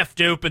would give-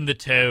 cleft open the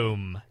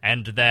tome,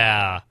 and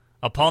there,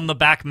 upon the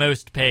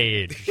backmost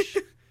page,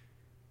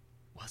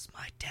 was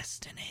my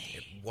destiny.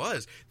 It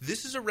was.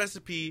 This is a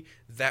recipe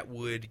that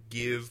would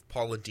give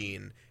Paula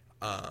Deen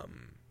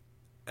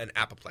an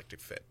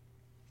apoplectic fit.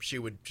 She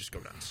would just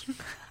go nuts.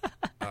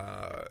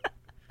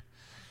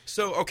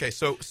 So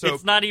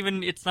it's not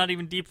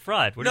even deep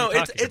fried. What are you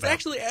talking it's about?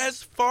 actually,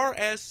 as far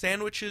as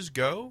sandwiches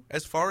go,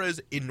 as far as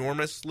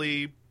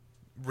enormously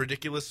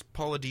ridiculous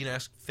Paula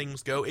Deen-esque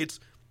things go, it's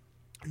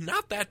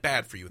not that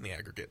bad for you in the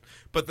aggregate.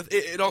 But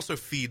it also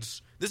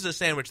feeds. This is a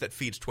sandwich that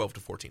feeds 12 to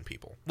 14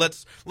 people.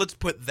 Let's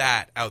put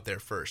that out there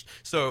first.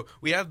 So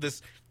we have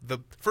this.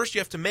 First,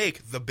 you have to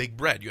make the big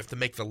bread. You have to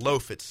make the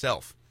loaf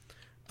itself,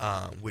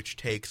 which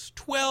takes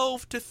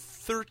 12 to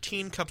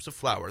 13 cups of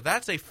flour.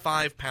 That's a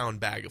 5-pound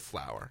bag of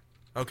flour.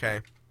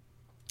 Okay,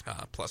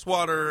 plus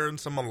water and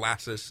some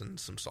molasses and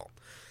some salt.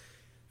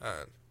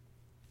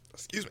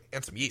 Excuse me,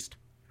 and some yeast.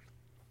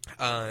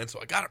 And so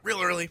I got up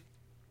real early.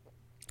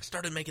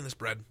 Started making this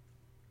bread,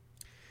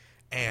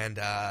 and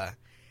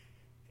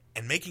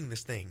making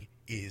this thing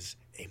is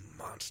a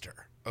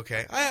monster.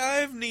 Okay,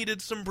 I've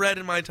kneaded some bread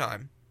in my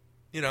time.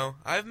 You know,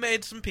 I've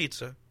made some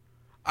pizza.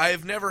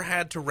 I've never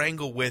had to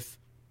wrangle with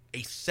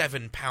a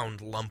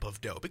 7-pound lump of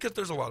dough because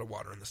there's a lot of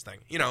water in this thing.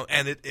 You know,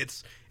 and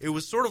it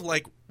was sort of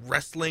like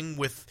wrestling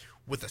with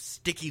a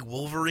sticky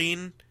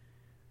Wolverine.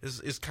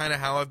 Is kind of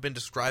how I've been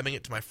describing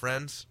it to my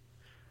friends.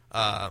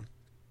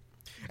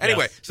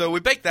 Anyway, Yes. So we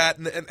bake that,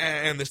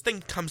 and this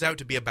thing comes out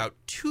to be about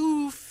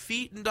 2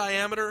 feet in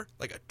diameter,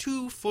 like a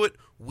 2-foot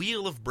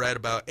wheel of bread,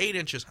 about 8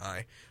 inches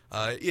high.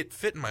 It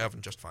fit in my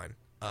oven just fine.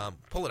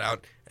 Pull it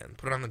out and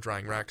put it on the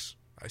drying racks.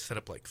 I set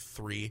up like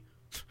 3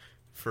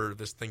 for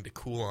this thing to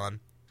cool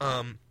on.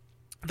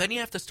 Then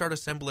you have to start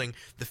assembling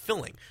the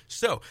filling.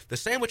 So the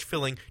sandwich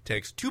filling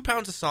takes 2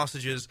 pounds of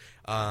sausages,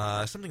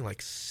 something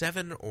like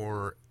 7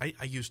 or I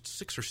used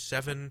 6 or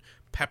 7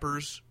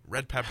 peppers,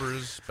 red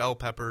peppers, bell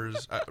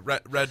peppers,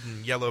 red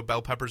and yellow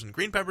bell peppers and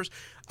green peppers,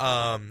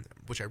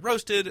 which I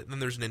roasted. Then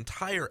there's an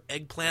entire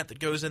eggplant that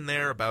goes in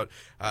there, about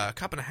a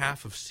cup and a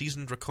half of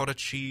seasoned ricotta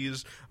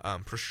cheese,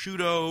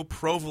 prosciutto,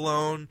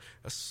 provolone,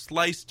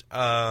 sliced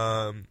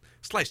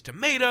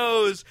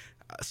tomatoes,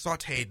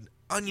 sautéed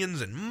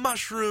onions and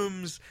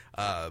mushrooms,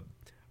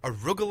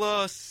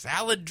 arugula,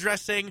 salad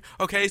dressing.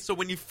 Okay, so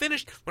when I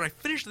finish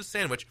the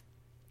sandwich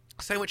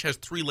has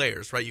 3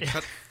 layers, right? You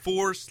cut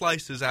 4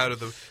 slices out of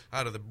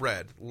the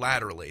bread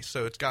laterally,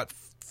 so it's got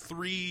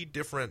 3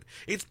 different.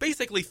 It's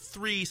basically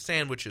 3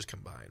 sandwiches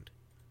combined,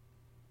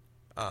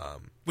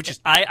 which is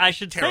I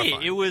should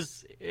terrifying. say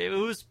it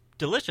was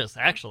delicious.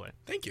 Actually,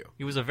 thank you.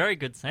 It was a very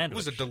good sandwich. It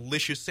was a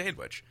delicious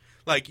sandwich.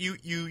 Like you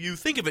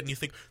think of it and you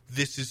think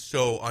this is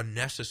so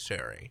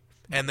unnecessary.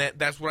 And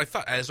that's what I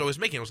thought as I was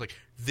making it. I was like,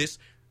 this,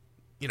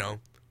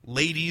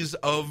 ladies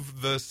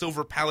of the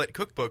Silver Palette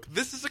cookbook,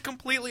 this is a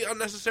completely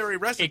unnecessary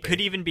recipe. It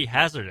could even be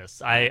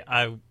hazardous.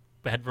 I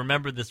had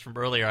remembered this from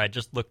earlier. I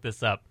just looked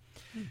this up.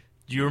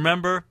 Do you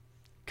remember a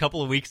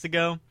couple of weeks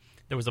ago,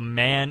 there was a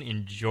man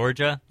in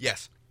Georgia?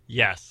 Yes.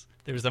 Yes.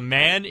 There was a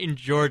man in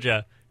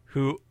Georgia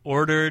who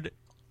ordered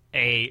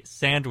a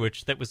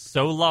sandwich that was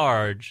so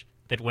large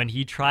that when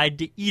he tried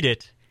to eat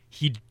it,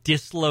 he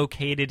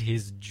dislocated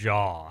his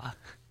jaw.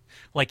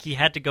 Like, he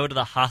had to go to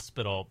the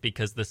hospital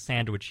because the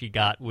sandwich he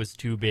got was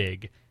too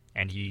big,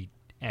 and he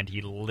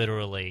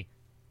literally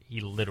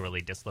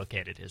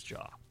dislocated his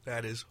jaw.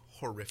 That is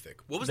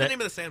horrific. What was the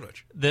name of the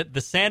sandwich? The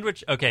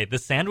sandwich, okay, the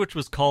sandwich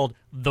was called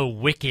The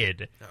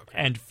Wicked,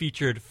 and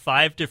featured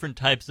 5 different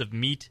types of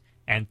meat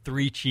and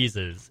 3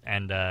 cheeses,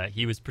 and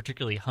he was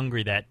particularly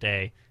hungry that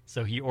day,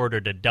 so he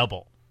ordered a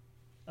double.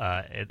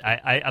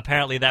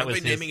 Apparently that Are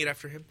was we naming it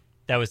after him?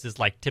 That was his,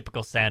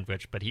 typical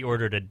sandwich, but he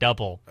ordered a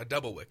double. A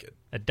double wicked.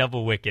 A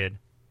double wicked.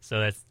 So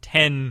that's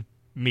 10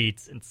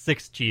 meats and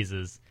 6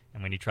 cheeses,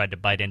 and when he tried to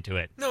bite into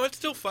it... No, it's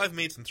still 5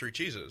 meats and 3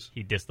 cheeses.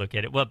 He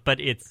dislocated. Well,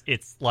 but it's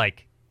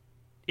like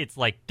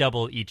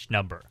double each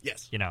number.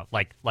 Yes.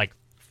 Like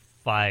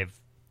 5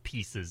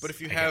 pieces. But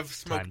if you I have guess,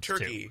 smoked times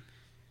turkey, 2.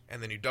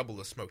 and then you double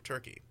the smoked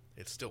turkey,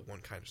 it's still one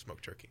kind of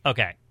smoked turkey.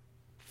 Okay.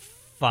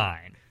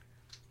 Fine.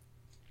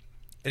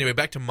 Anyway,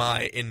 back to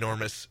my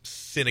enormous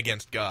sin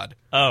against God.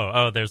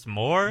 Oh, there's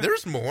more?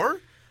 There's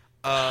more?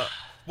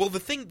 Well, the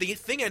thing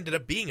ended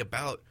up being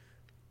about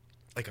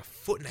like a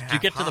foot and a half high.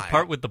 Did you get to the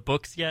part with the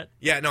books yet?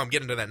 Yeah, no, I'm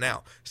getting to that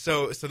now.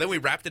 So then we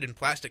wrapped it in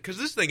plastic because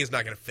this thing is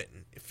not going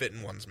to fit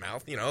in one's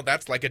mouth.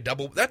 That's like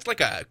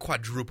a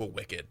quadruple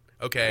wicked.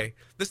 Okay,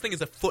 this thing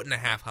is a foot and a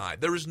half high.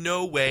 There is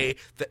no way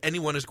that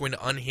anyone is going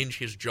to unhinge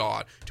his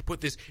jaw to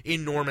put this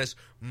enormous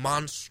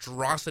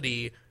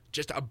monstrosity,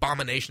 just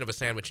abomination of a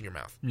sandwich in your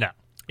mouth. No.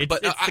 It's,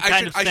 But, it's the I kind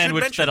should- of I should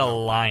sandwich mention, that a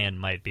though. lion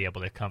might be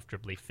able to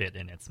comfortably fit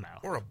in its mouth.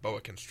 Or a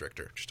boa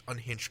constrictor, just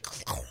unhinged.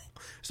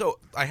 So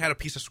I had a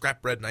piece of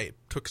scrap bread, and I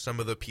took some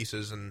of the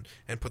pieces and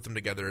put them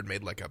together and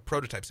made like a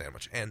prototype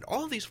sandwich. And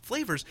all of these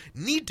flavors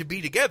need to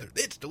be together.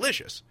 It's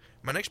delicious.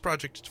 My next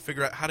project is to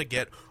figure out how to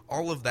get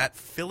all of that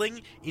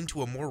filling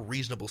into a more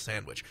reasonable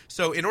sandwich.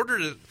 So in order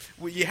to,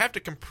 you have to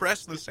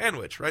compress the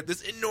sandwich, right?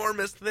 This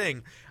enormous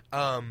thing.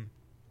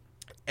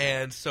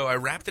 And so I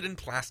wrapped it in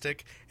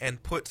plastic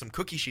and put some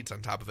cookie sheets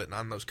on top of it. And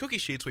on those cookie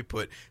sheets, we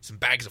put some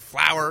bags of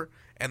flour.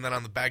 And then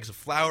on the bags of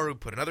flour, we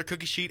put another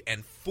cookie sheet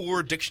and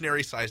 4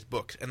 dictionary-sized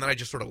books. And then I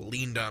just sort of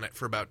leaned on it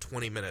for about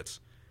 20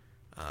 minutes.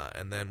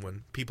 And then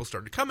when people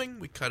started coming,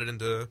 we cut it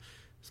into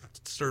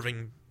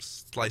serving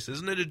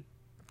slices. And it had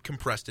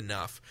compressed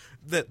enough.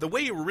 The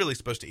way you were really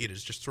supposed to eat it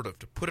is just sort of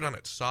to put it on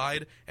its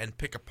side and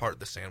pick apart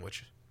the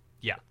sandwich.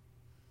 Yeah.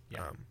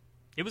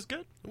 It was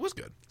good. It was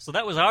good. So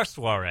that was our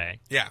soiree.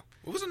 Yeah.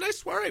 It was a nice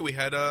soiree. We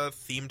had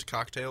themed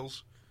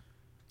cocktails.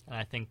 And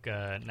I think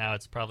now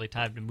it's probably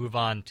time to move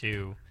on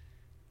to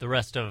the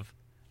rest of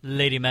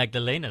Lady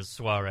Magdalena's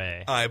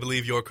soiree. I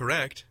believe you're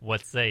correct.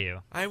 What say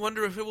you? I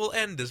wonder if it will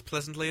end as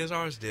pleasantly as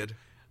ours did.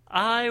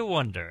 I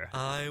wonder.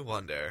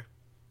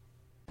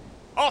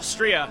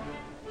 Austria!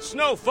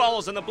 Snow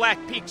falls on the black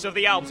peaks of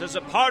the Alps as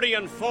a party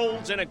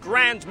unfolds in a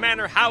grand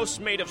manor house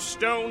made of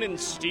stone and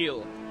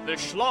steel. The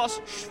Schloss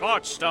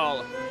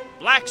Schwarzstal,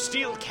 Black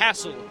Steel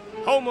Castle,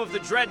 home of the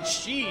dread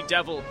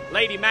she-devil,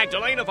 Lady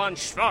Magdalena von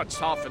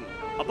Schwarzhofen.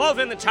 Above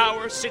in the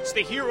tower sits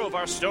the hero of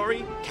our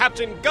story,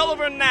 Captain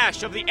Gulliver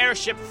Nash of the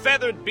airship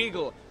Feathered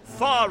Beagle,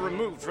 far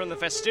removed from the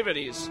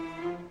festivities.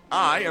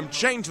 I am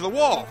chained to the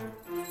wall.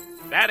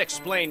 That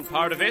explained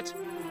part of it.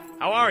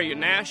 How are you,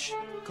 Nash?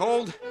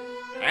 Cold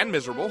and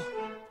miserable.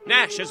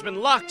 Nash has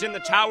been locked in the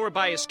tower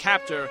by his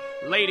captor,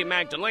 Lady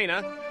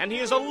Magdalena, and he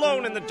is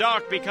alone in the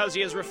dark because he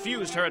has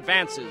refused her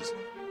advances.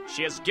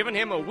 She has given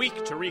him a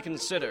week to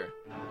reconsider.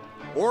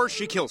 Or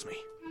she kills me.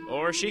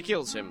 Or she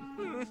kills him.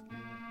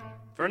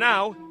 For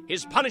now,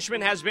 his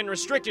punishment has been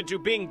restricted to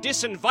being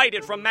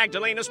disinvited from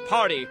Magdalena's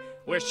party,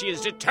 where she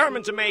is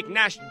determined to make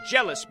Nash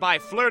jealous by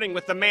flirting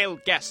with the male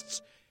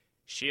guests.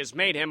 She has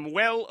made him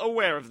well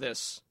aware of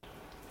this.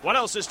 What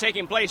else is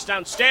taking place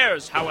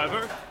downstairs,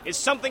 however, is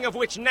something of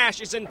which Nash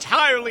is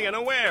entirely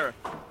unaware.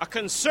 A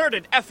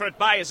concerted effort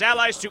by his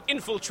allies to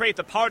infiltrate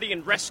the party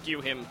and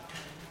rescue him.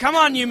 Come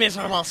on, you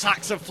miserable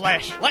sacks of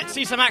flesh. Let's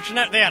see some action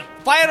out there.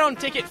 Fire on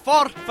ticket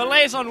 4,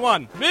 fillets on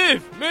 1.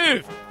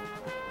 Move!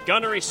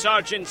 Gunnery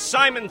Sergeant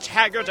Simon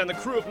Taggart and the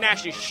crew of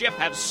Nash's ship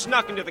have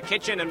snuck into the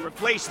kitchen and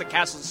replaced the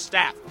castle's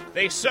staff.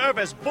 They serve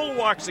as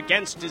bulwarks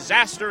against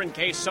disaster in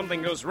case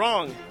something goes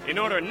wrong. In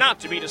order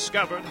not to be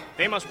discovered,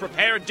 they must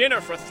prepare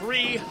dinner for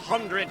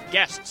 300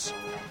 guests.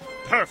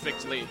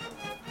 Perfectly.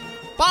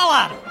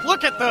 Ballard,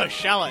 look at those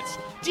shallots.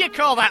 Do you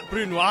call that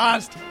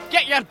brunoised?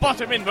 Get your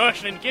bottom in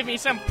motion and give me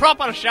some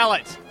proper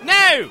shallots.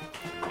 Now!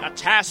 A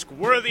task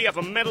worthy of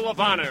a Medal of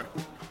Honor.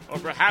 Or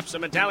perhaps a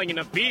medallion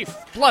of beef.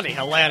 Bloody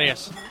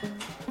hilarious.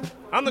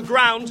 On the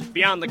ground,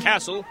 beyond the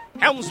castle,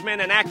 helmsman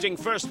and acting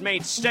first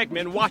mate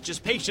Stegman watches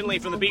patiently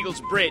from the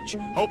Beagle's bridge,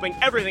 hoping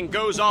everything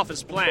goes off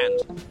as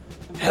planned.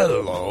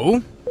 Hello?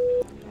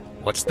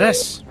 What's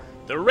this?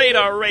 The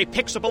radar array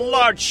picks up a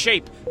large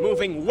shape,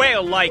 moving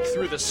whale-like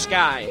through the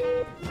sky.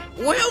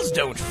 Whales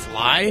don't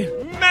fly.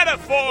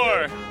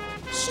 Metaphor!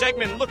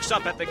 Stegman looks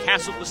up at the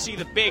castle to see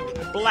the big,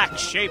 black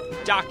shape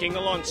docking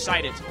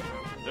alongside it.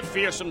 The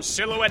fearsome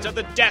silhouette of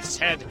the Death's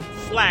Head,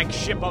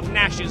 flagship of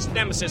Nash's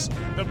nemesis,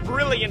 the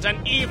brilliant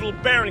and evil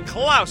Baron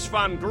Klaus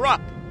von Grupp.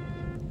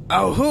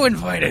 Oh, who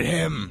invited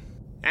him?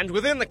 And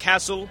within the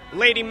castle,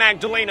 Lady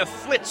Magdalena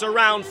flits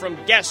around from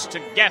guest to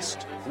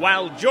guest,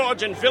 while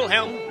George and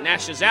Wilhelm,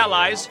 Nash's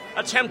allies,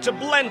 attempt to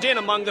blend in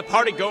among the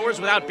partygoers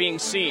without being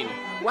seen.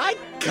 Why,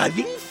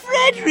 Cousin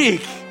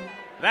Frederick!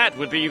 That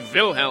would be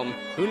Wilhelm,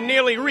 who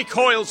nearly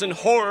recoils in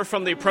horror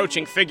from the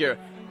approaching figure.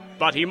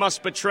 But he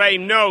must betray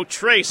no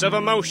trace of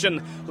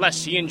emotion,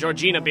 lest he and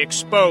Georgina be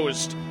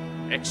exposed.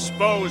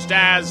 Exposed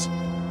as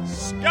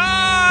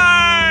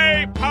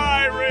Sky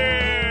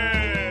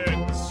Pirates!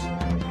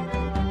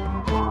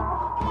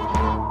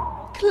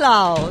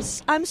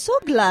 Klaus, I'm so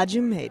glad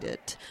you made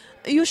it.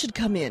 You should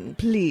come in,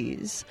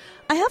 please.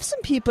 I have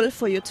some people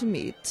for you to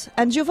meet,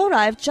 and you've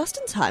arrived just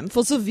in time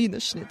for the Wiener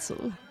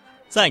Schnitzel.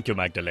 Thank you,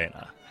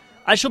 Magdalena.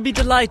 I shall be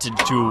delighted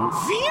to...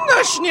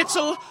 Wiener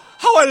Schnitzel?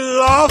 How I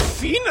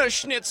love Wiener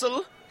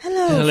Schnitzel!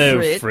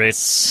 Hello,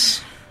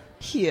 Fritz.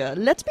 Here,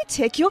 let me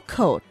take your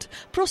coat.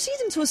 Proceed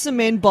into the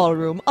main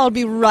ballroom. I'll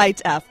be right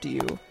after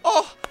you.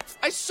 Oh,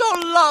 I so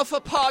love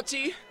a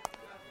party!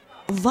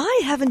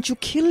 Why haven't you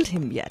killed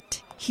him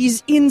yet?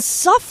 He's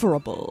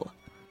insufferable.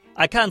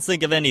 I can't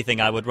think of anything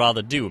I would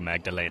rather do,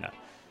 Magdalena.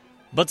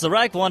 But the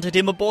Reich wanted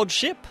him aboard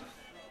ship.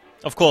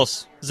 Of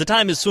course, the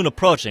time is soon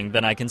approaching,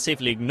 then I can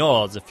safely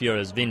ignore the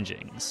Führer's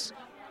vengings.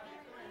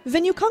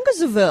 When you conquer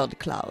the world,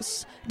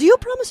 Klaus, do you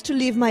promise to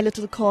leave my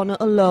little corner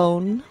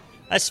alone?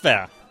 I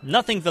swear,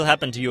 nothing will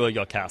happen to you or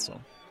your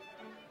castle.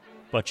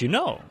 But you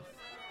know,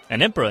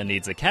 an emperor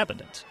needs a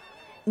cabinet.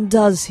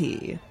 Does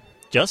he?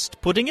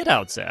 Just putting it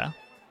out there.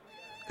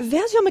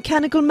 Where's your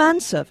mechanical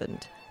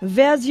manservant?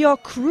 Where's your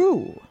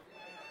crew?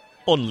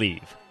 On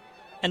leave.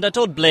 And I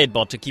told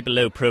Bladebot to keep a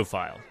low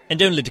profile,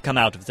 and only to come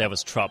out if there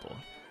was trouble.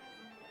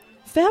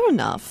 Fair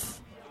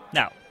enough.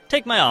 Now,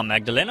 take my arm,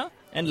 Magdalena,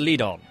 and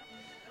lead on.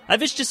 I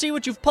wish to see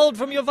what you've pulled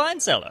from your wine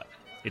cellar.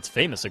 It's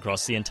famous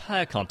across the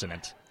entire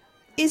continent.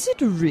 Is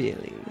it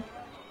really?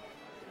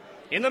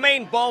 In the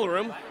main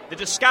ballroom, the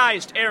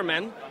disguised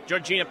airmen,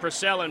 Georgina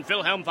Purcell and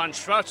Wilhelm von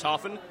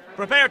Schwarzhofen,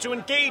 prepare to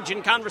engage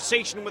in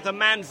conversation with a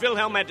man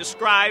Wilhelm had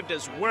described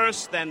as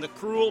worse than the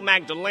cruel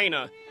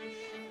Magdalena.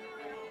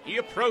 He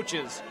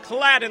approaches,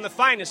 clad in the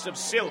finest of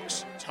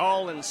silks,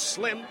 tall and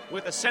slim,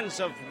 with a sense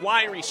of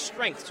wiry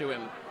strength to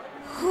him.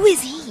 Who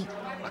is he?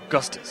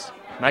 Augustus,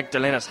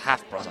 Magdalena's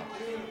half-brother.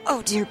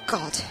 Oh, dear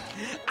God.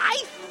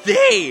 I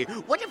say,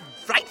 what a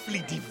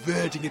frightfully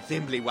diverting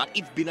assembly, what?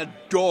 It's been a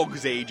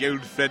dog's age,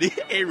 old Freddy,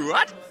 eh,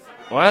 what?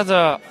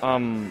 Rather,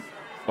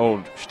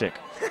 old shtick.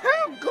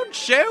 Good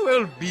show,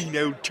 old bean,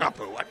 old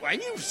topper. What, why,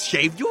 you've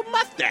shaved your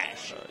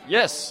mustache.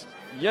 Yes,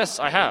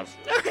 I have.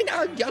 Oh,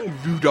 now, young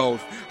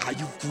Rudolph, how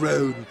you've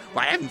grown.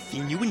 Why, I haven't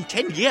seen you in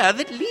 10 years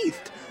at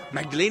least.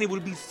 Magdalena will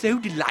be so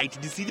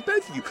delighted to see the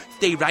both of you.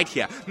 Stay right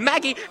here.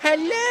 Maggie,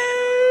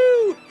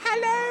 hello!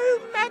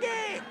 Hello,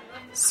 Maggie!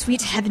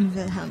 Sweet heaven,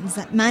 Wilhelm,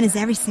 that man is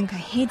everything I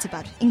hate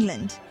about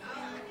England.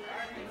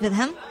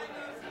 Wilhelm?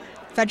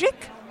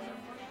 Frederick?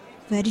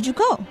 Where did you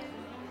go?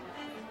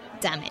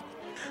 Damn it.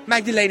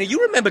 Magdalena,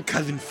 you remember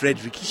Cousin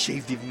Frederick? He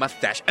shaved his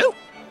mustache. Oh,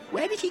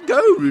 where did he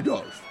go,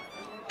 Rudolph?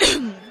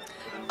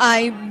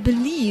 I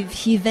believe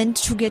he went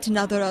to get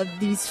another of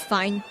these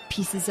fine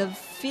pieces of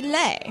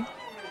filet.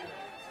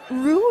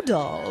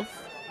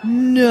 Rudolph?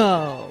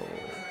 No.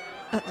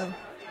 Uh-oh.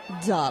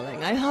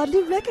 Darling, I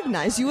hardly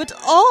recognize you at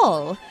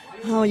all.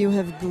 How you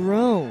have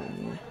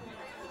grown.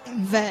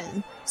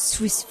 Well,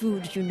 Swiss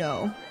food, you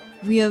know.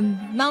 We are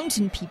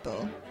mountain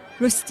people.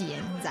 Rusty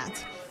and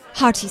that.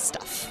 Hearty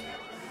stuff.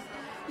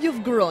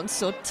 You've grown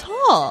so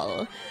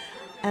tall.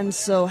 And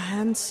so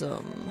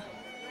handsome.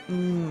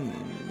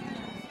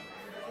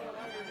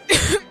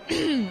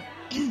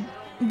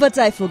 But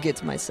I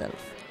forget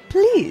myself.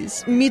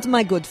 Please meet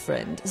my good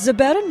friend, the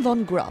Baron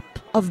von Grupp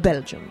of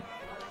Belgium.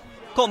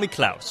 Call me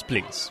Klaus,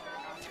 please.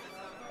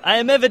 I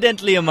am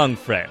evidently among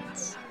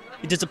friends.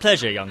 It is a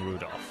pleasure, young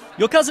Rudolph.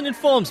 Your cousin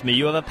informs me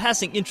you have a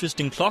passing interest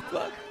in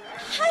clockwork.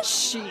 Has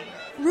she?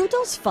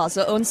 Rudolph's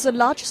father owns the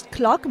largest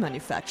clock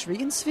manufactory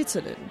in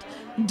Switzerland.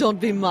 Don't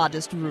be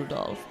modest,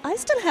 Rudolph. I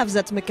still have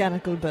that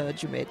mechanical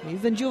bird you made me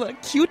when you were a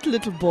cute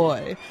little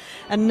boy.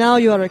 And now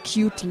you are a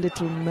cute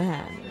little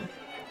man.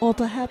 Or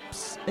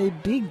perhaps a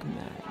big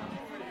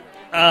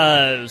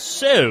man.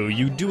 So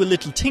you do a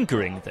little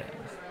tinkering then?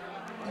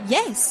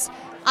 Yes,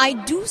 I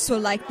do so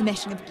like the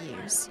meshing of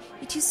gears.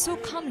 It is so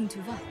calming to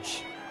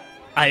watch.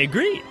 I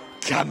agree.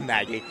 Come,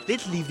 Maggie,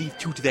 let's leave these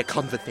two to their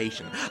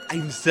conversation.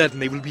 I'm certain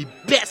they will be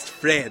best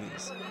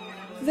friends.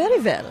 Very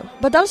well,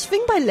 but I'll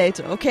swing by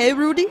later, okay,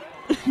 Rudy?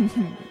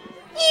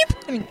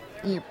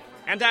 Yep.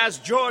 And as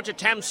George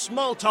attempts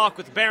small talk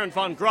with Baron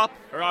von Grupp,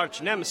 her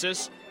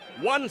arch-nemesis,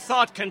 one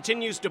thought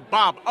continues to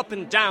bob up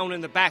and down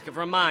in the back of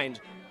her mind.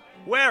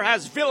 Where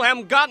has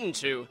Wilhelm gotten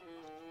to?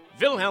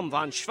 Wilhelm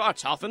von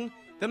Schwarzhofen,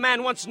 the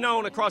man once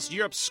known across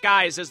Europe's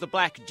skies as the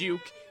Black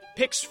Duke,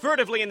 picks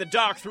furtively in the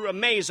dark through a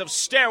maze of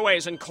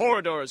stairways and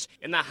corridors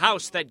in the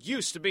house that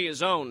used to be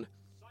his own.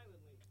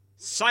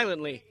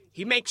 Silently,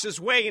 he makes his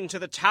way into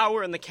the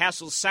tower in the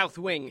castle's south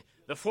wing,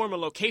 the former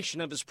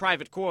location of his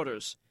private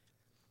quarters.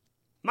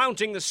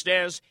 Mounting the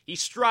stairs, he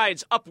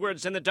strides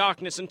upwards in the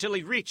darkness until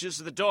he reaches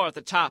the door at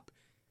the top.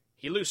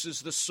 He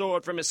looses the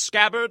sword from his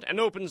scabbard and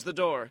opens the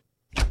door.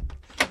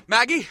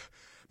 Maggie?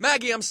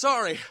 Maggie, I'm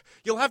sorry.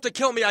 You'll have to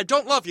kill me. I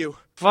don't love you.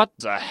 What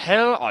the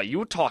hell are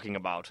you talking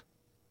about?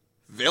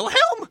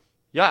 Wilhelm?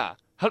 Yeah,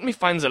 help me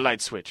find the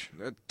light switch.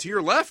 To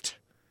your left?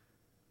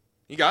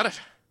 You got it.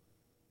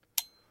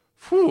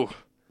 Phew,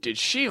 did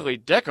she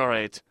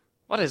redecorate?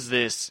 What is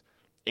this?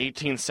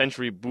 18th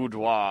century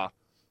boudoir.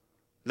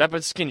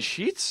 Leopard skin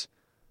sheets?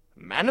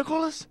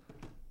 Manacles?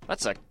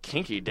 That's a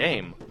kinky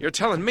dame. You're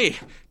telling me.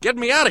 Get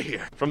me out of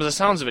here. From the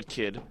sounds of it,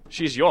 kid,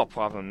 she's your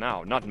problem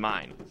now, not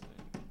mine.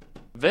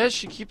 Where's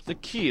she keep the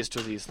keys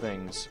to these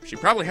things? She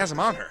probably has them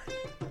on her.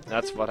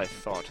 That's what I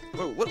thought.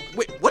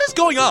 Wait, what is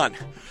going on?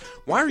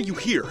 Why are you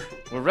here?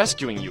 We're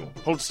rescuing you.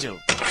 Hold still.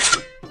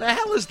 The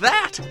hell is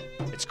that?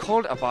 It's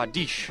called a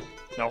bardiche.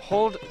 Now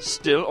hold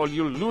still or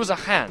you'll lose a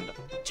hand.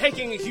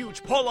 Taking a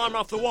huge polearm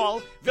off the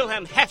wall,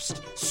 Wilhelm hefts,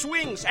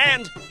 swings,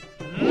 and...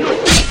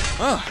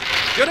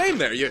 Good aim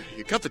there. You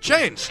cut the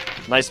chains.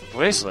 Nice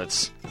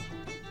bracelets.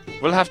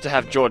 We'll have to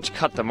have George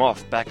cut them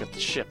off back at the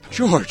ship.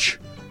 George?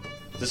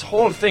 This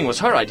whole thing was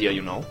her idea,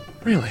 you know.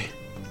 Really?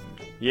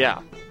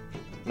 Yeah.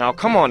 Now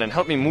come on and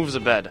help me move the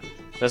bed.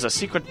 There's a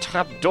secret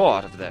trap door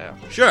out of there.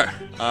 Sure,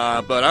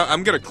 but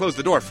I'm gonna close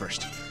the door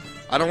first.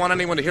 I don't want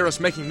anyone to hear us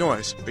making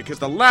noise, because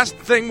the last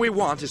thing we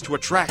want is to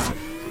attract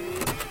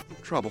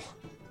trouble.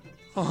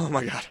 Oh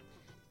my god.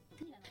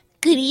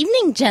 Good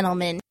evening,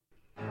 gentlemen.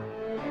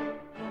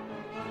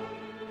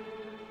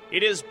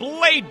 It is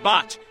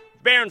Bladebot,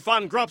 Baron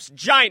von Grupp's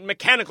giant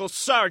mechanical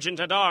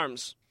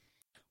sergeant-at-arms.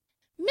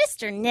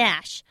 Mr.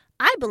 Nash,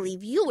 I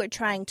believe you were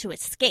trying to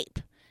escape.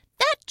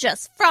 That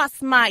just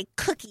frosts my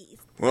cookies.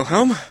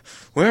 Wilhelm,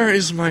 where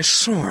is my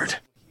sword?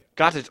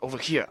 Got it over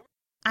here.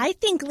 I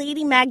think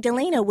Lady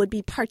Magdalena would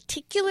be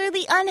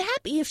particularly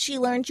unhappy if she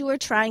learned you were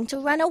trying to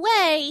run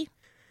away.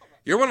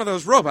 You're one of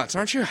those robots,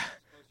 aren't you?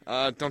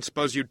 Don't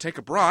suppose you'd take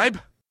a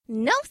bribe?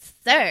 No,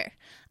 sir.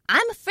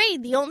 I'm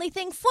afraid the only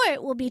thing for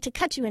it will be to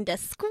cut you into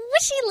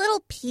squishy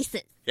little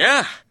pieces.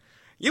 Yeah?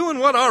 You in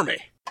what army?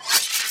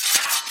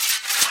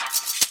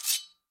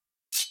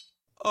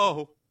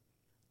 Oh.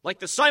 Like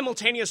the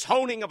simultaneous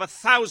honing of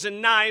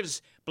 1,000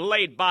 knives,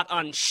 Bladebot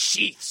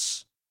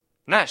unsheaths.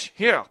 Nash,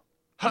 here.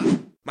 Huh.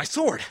 My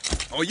sword!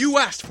 Oh, you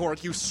asked for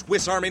it, you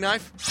Swiss Army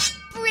knife!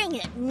 Bring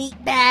it,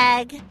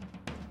 meatbag!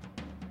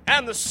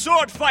 And the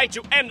sword fight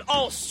to end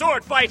all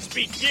sword fights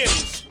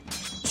begins!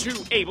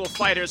 2 able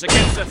fighters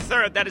against a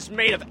third that is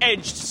made of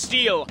edged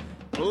steel.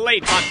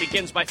 Bladebot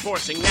begins by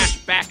forcing Nash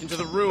back into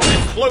the room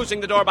and closing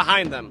the door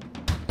behind them.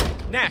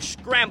 Nash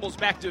scrambles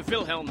back to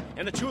Wilhelm,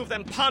 and the two of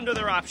them ponder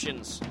their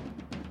options.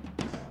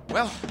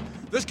 Well,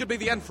 this could be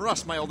the end for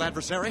us, my old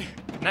adversary.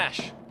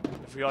 Nash,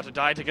 if we are to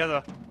die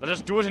together, let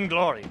us do it in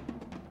glory.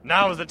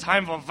 Now is the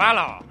time for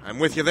valor. I'm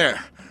with you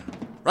there.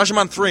 Rush him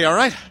on 3, all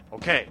right?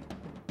 Okay.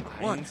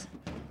 1,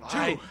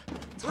 2,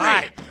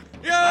 3.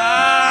 Yeah!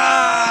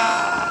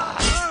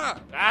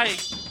 I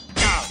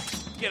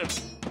get him.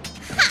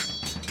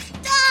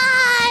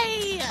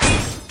 Die!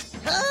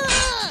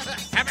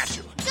 Have at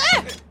you.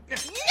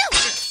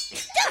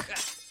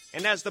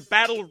 And as the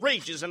battle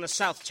rages in the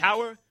South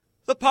Tower,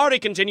 the party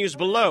continues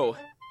below,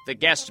 the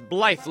guests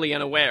blithely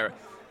unaware.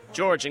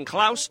 George and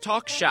Klaus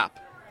talk shop.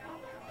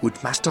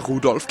 Would Master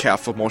Rudolph care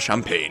for more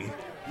champagne?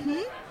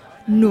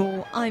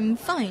 No, I'm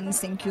fine,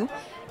 thank you.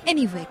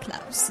 Anyway,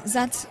 Klaus,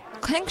 that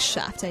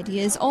crankshaft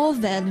idea is all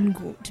well and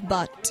good,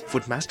 but...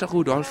 Would Master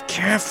Rudolph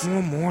care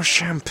for more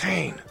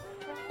champagne?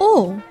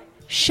 Oh,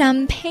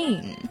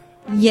 champagne.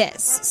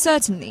 Yes,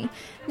 certainly.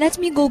 Let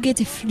me go get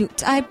a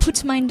flute. I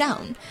put mine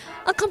down.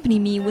 Accompany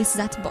me with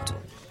that bottle.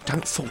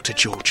 Don't falter,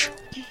 George.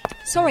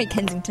 Sorry,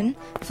 Kensington.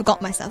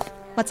 Forgot myself.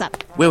 What's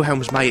up?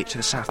 Wilhelm's made it to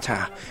the South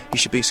Tower. You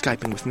should be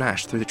escaping with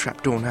Nash through the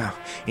trapdoor now.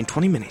 In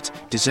 20 minutes,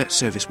 dessert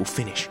service will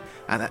finish.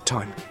 At that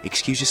time,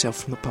 excuse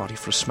yourself from the party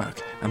for a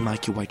smoke and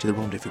make your way to the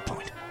rendezvous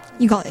point.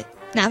 You got it.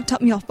 Now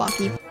top me off,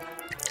 barkeep.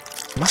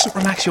 Mustn't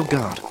relax your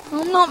guard.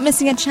 I'm not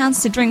missing a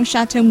chance to drink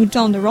Chateau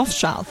Mouton de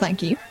Rothschild,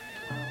 thank you.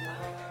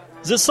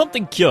 There's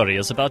something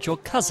curious about your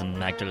cousin,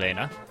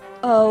 Magdalena.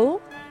 Oh?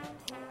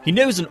 He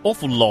knows an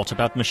awful lot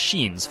about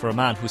machines for a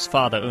man whose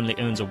father only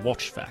owns a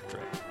watch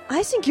factory.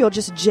 I think you're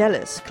just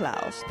jealous,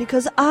 Klaus,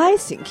 because I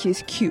think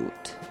he's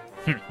cute.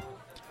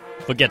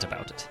 Forget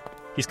about it.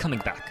 He's coming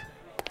back.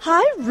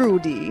 Hi,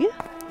 Rudy.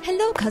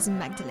 Hello, Cousin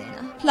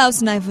Magdalena. Klaus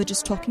and I were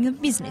just talking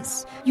of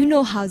business. You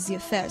know how the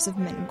affairs of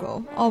men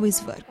go,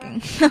 always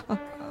working.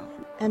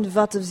 And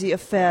what of the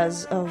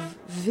affairs of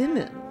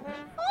women?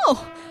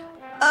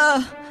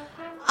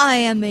 I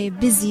am a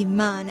busy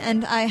man,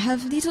 and I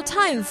have little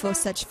time for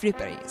such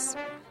fripperies.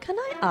 Can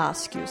I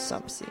ask you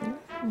something?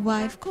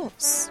 Why, of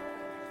course.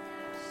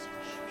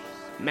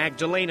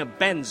 Magdalena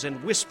bends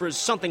and whispers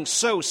something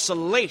so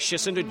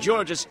salacious into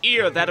George's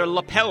ear that her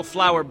lapel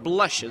flower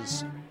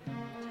blushes.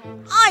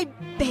 I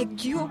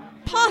beg your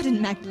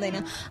pardon,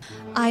 Magdalena.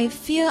 I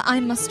fear I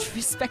must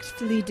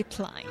respectfully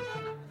decline.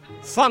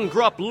 Von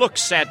Grupp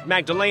looks at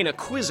Magdalena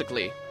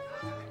quizzically.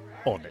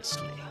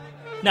 Honestly.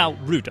 Now,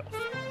 Rudolph,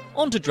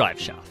 on to drive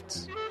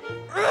shafts.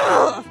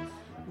 Ugh!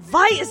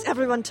 Why is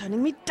everyone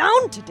turning me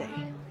down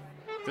today?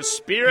 The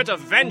spirit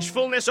of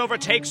vengefulness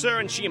overtakes her,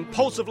 and she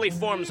impulsively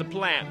forms a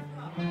plan.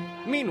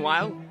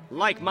 Meanwhile,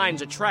 like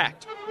minds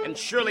attract, and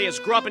surely as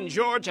Grupp and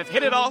George have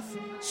hit it off,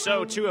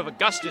 so too have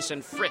Augustus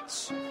and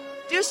Fritz.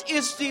 This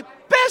is the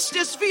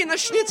bestest Wiener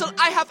Schnitzel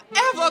I have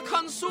ever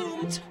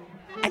consumed.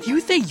 And you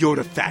think you're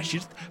a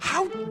fascist?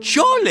 How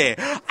jolly!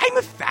 I'm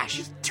a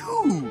fascist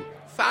too.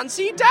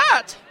 Fancy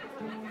that!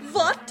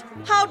 What?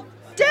 How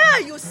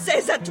dare you say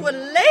that to a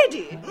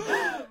lady?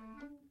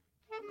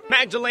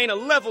 Magdalena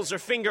levels her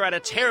finger at a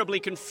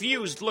terribly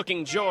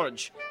confused-looking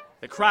George.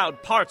 The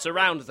crowd parts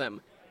around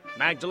them.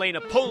 Magdalena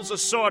pulls a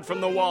sword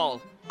from the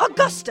wall.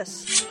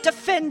 Augustus,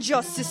 defend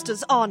your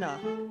sister's honor.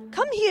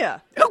 Come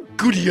here. How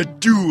goody a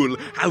duel!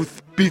 How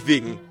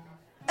spiffing!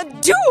 A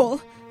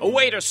duel? A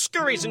waiter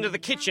scurries into the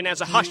kitchen as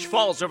a hush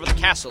falls over the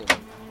castle.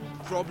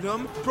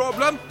 Problem!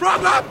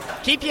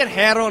 Keep your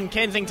hair on,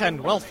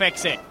 Kensington. We'll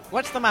fix it.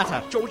 What's the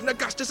matter? George and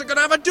Augustus are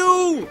gonna have a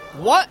duel!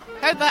 What?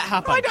 How'd that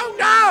happen? I don't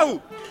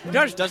know!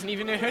 George doesn't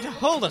even know how to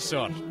hold a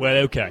sword. Well,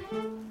 okay.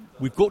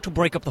 We've got to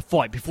break up the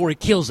fight before he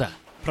kills her.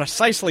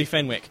 Precisely,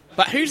 Fenwick.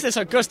 But who's this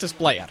Augustus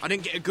Blair? I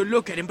didn't get a good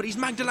look at him, but he's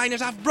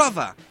Magdalena's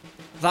half-brother.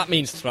 That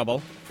means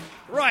trouble.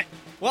 Right.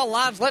 Well,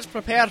 lads, let's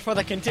prepare for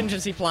the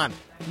contingency plan.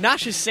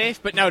 Nash is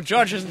safe, but now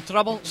George is in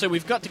trouble, so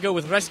we've got to go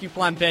with rescue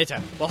plan Beta.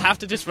 We'll have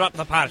to disrupt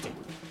the party.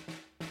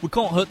 We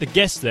can't hurt the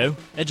guests, though.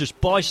 They're just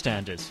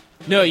bystanders.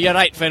 No, you're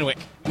right, Fenwick.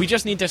 We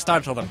just need to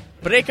startle them.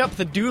 Break up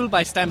the duel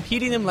by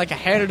stampeding them like a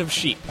herd of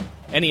sheep.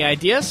 Any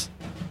ideas?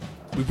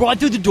 We ride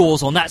through the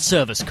doors on that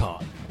service car.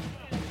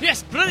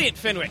 Yes, brilliant,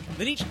 Fenwick.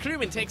 Then each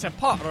crewman takes a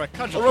pot or a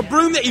cudgel. Or a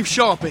broom that you've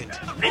sharpened.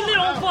 And lit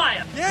on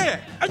fire. Yeah.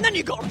 And then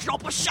you gotta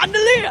drop a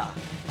chandelier.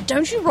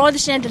 Don't you ride the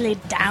chandelier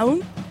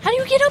down? How do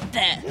you get up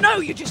there? No,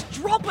 you just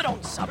drop it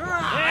on something. All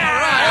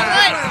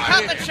right,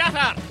 cut the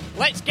chatter.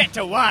 Let's get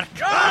to work.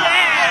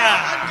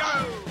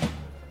 Yeah!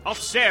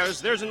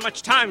 Upstairs, there isn't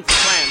much time for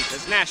plans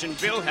as Nash and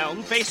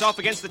Wilhelm face off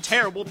against the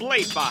terrible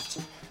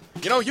Bladebot.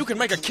 You know, you can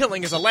make a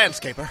killing as a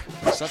landscaper.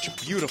 Such a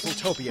beautiful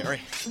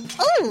topiary.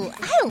 Oh,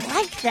 I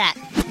like that.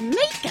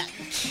 Make a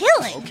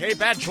killing. Okay,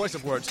 bad choice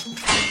of words.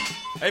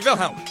 Hey,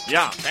 Wilhelm.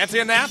 Yeah. Fancy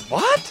a nap?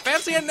 What?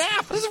 Fancy a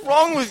nap? What is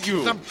wrong with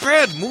you? The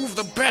bed. Move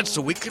the bed so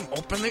we can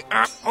open the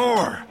app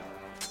door.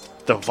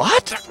 The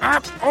what? The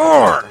app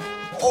door.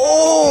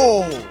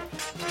 Oh!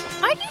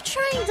 Are you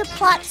trying to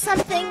plot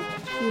something?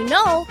 You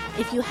know,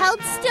 if you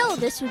held still,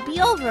 this would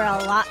be over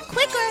a lot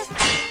quicker.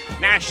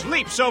 Nash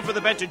leaps over the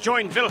bed to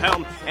join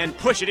Wilhelm and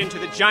push it into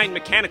the giant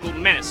mechanical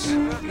menace.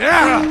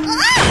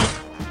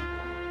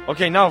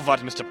 Okay, now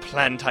what, Mr.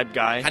 Plan-type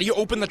guy? How do you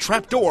open the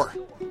trap door?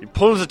 You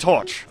pull the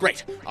torch.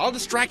 Great. I'll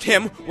distract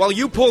him while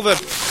you pull the...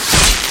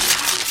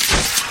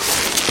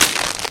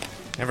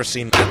 Never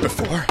seen that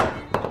before.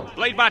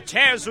 Bladebot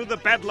tears through the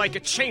bed like a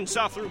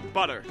chainsaw through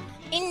butter.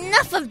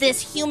 Enough of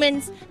this,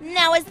 humans.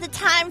 Now is the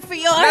time for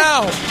your...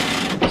 Now!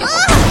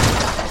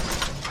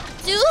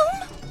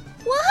 Doom?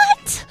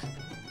 What?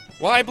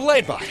 Why,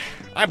 Bladebot,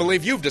 I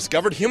believe you've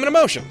discovered human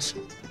emotions.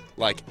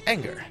 Like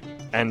anger.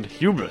 And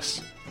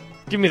hubris.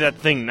 Give me that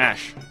thing,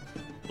 Nash.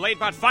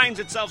 Bladebot finds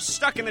itself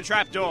stuck in the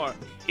trapdoor.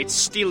 Its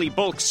steely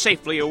bulk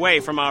safely away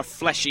from our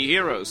fleshy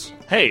heroes.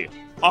 Hey.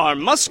 Our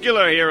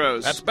muscular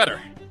heroes. That's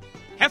better.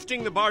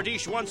 Hefting the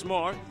bardiche once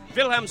more,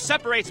 Wilhelm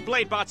separates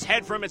Bladebot's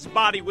head from its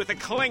body with a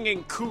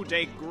clinging coup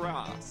de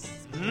grace.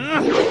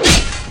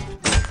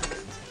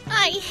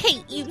 I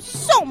hate you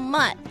so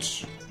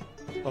much.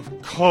 Of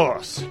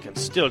course, you can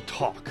still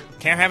talk.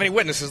 Can't have any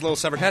witnesses, little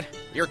severed head.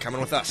 You're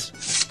coming with us.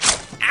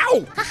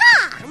 Ow!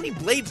 Ha-ha! How many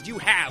blades do you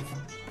have?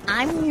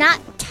 I'm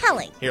not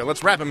telling. Here,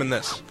 let's wrap him in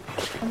this.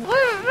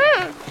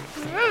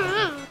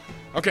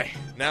 Okay,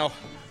 now,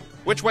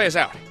 which way is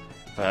out?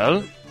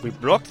 Well, we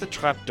blocked the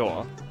trap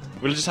door.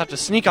 We'll just have to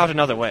sneak out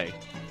another way.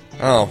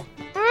 Oh.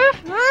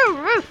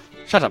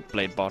 Shut up,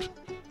 Bladebot.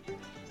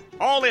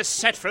 All is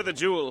set for the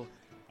duel.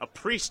 A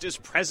priest is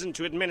present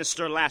to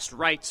administer last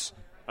rites.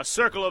 A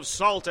circle of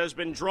salt has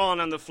been drawn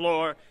on the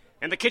floor,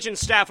 and the kitchen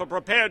staff are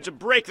prepared to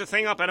break the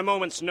thing up at a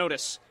moment's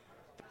notice.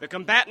 The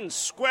combatants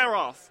square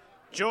off,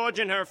 George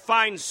in her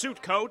fine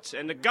suit coat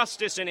and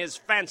Augustus in his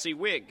fancy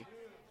wig.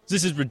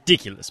 This is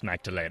ridiculous,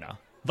 Magdalena.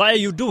 Why are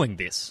you doing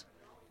this?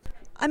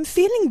 I'm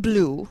feeling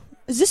blue.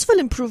 This will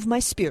improve my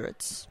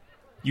spirits.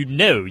 You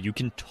know you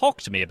can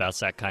talk to me about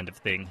that kind of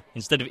thing,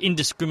 instead of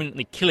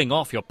indiscriminately killing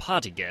off your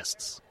party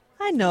guests.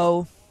 I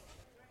know.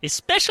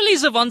 Especially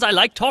the ones I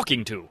like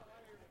talking to.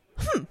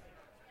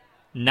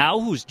 Now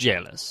who's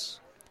jealous?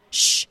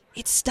 Shh,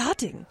 it's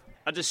starting.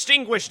 A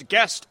distinguished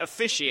guest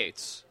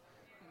officiates.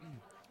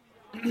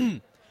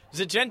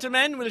 The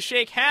gentleman will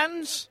shake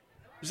hands.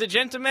 The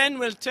gentleman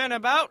will turn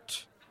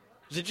about.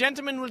 The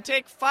gentleman will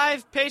take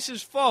 5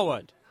 paces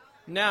forward.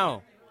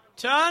 Now,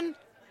 turn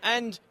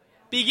and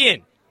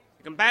begin.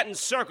 The combatants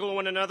circle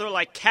one another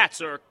like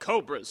cats or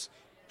cobras.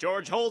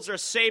 George holds her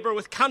saber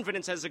with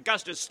confidence as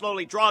Augustus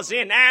slowly draws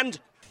in and...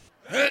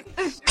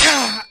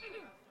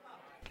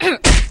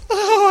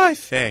 Oh, I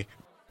say.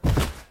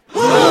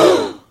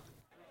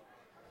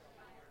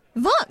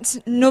 What?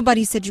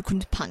 Nobody said you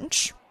couldn't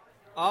punch.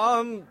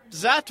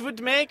 That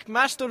would make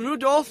Master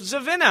Rudolph the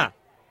winner.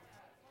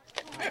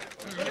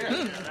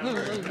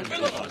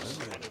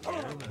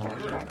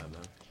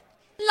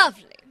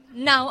 Lovely.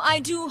 Now, I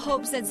do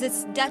hope that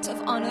this debt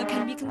of honor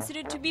can be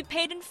considered to be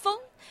paid in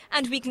full,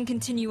 and we can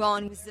continue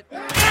on with the...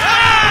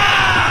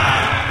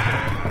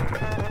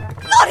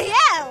 Bloody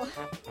hell!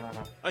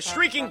 A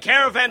shrieking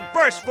caravan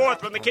bursts forth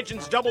from the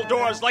kitchen's double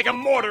doors like a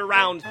mortar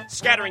round,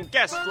 scattering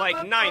guests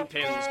like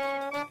ninepins.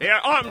 They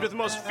are armed with the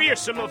most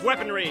fearsome of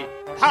weaponry,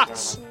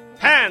 pots,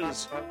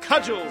 pans,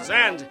 cudgels,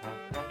 and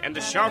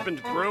a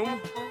sharpened broom.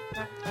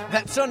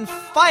 That's on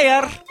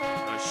fire!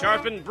 A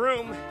sharpened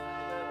broom.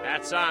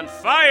 That's on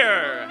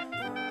fire!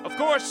 Of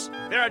course,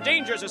 there are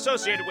dangers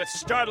associated with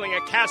startling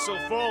a castle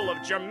full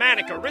of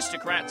Germanic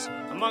aristocrats,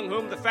 among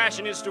whom the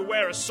fashion is to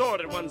wear a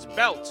sword at one's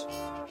belt.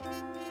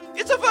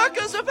 It's a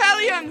Workers'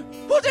 Rebellion!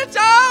 Put it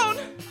down!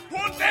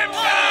 Put them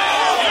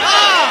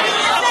down!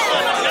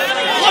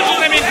 Put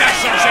them in that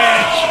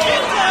sausage!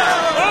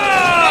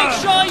 Make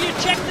sure you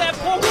check their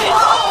pockets!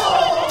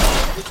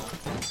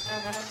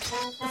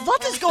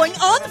 What is going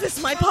on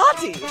with my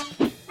party?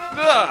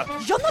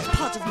 You're not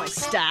part of my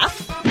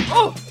staff.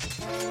 Oh!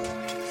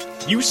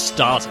 You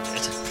started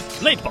it.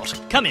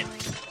 Bladebot, come in.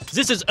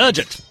 This is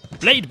urgent.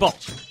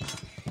 Bladebot.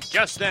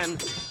 Just then,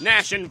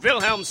 Nash and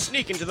Wilhelm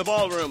sneak into the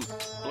ballroom.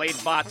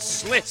 Bladebot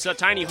slits a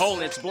tiny hole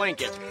in its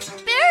blanket.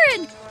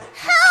 Baron,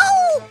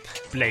 Help!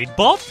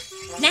 Bladebot?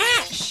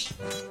 Nash!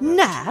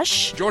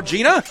 Nash?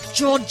 Georgina?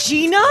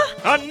 Georgina?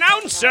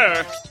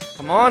 Announcer!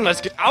 Come on,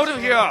 let's get out of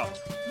here!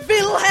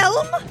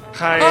 Wilhelm?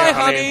 Hi,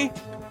 honey.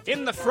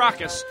 In the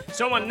fracas,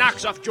 someone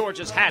knocks off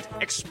George's hat,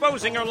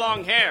 exposing her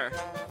long hair.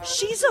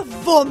 She's a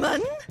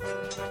woman?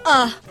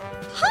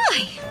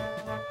 Hi!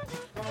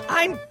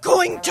 I'm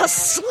going to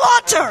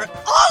slaughter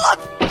all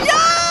of ya!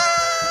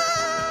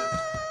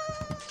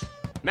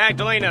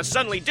 Magdalena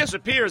suddenly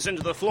disappears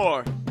into the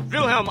floor.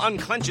 Wilhelm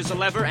unclenches a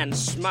lever and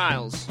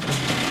smiles.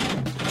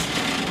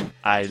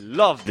 I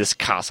love this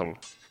castle.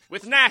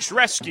 With Nash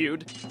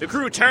rescued, the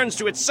crew turns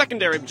to its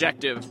secondary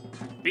objective,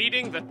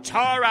 beating the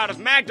tar out of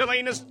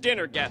Magdalena's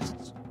dinner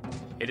guests.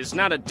 It is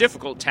not a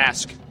difficult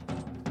task.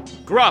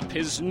 Grupp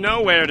is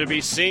nowhere to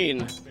be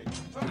seen.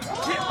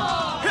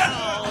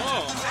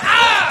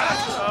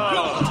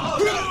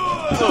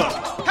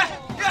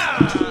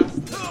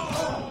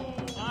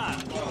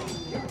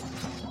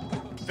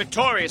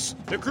 Victorious,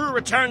 the crew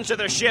returns to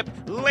their ship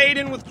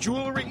laden with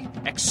jewelry,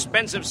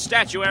 expensive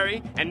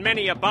statuary, and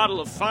many a bottle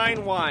of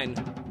fine wine.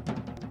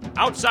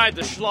 Outside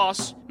the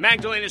Schloss,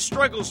 Magdalena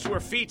struggles to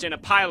her feet in a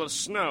pile of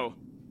snow.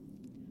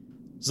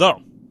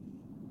 So,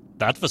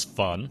 that was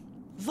fun.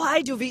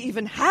 Why do we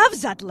even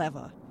have that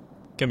lever?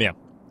 Come here.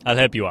 I'll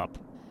help you up.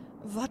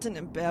 What an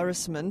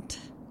embarrassment.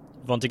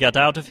 Want to get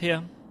out of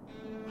here?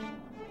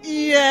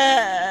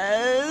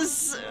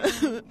 Yes.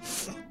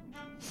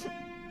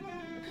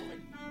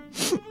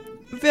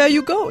 Where are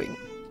you going?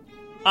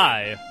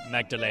 I,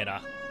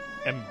 Magdalena,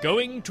 am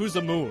going to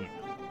the moon.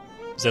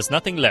 There's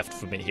nothing left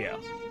for me here.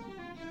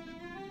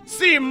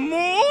 The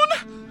moon?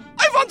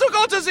 I want to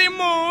go to the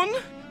moon!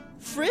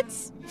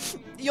 Fritz,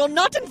 you're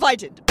not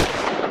invited.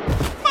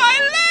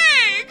 My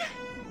leg!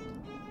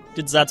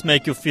 Did that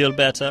make you feel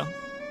better?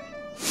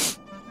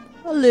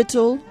 A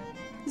little.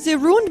 They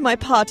ruined my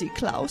party,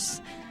 Klaus.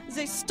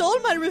 They stole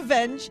my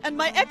revenge, and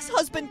my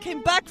ex-husband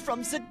came back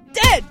from the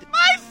dead!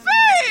 My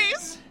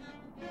face!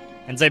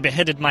 And they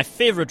beheaded my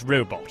favorite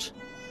robot.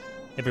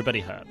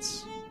 Everybody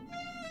hurts.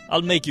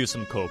 I'll make you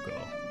some cocoa.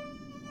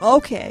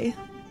 Okay.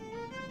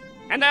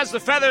 And as the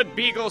feathered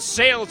beagle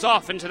sails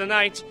off into the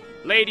night,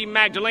 Lady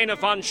Magdalena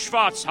von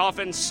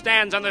Schwarzhofen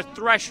stands on the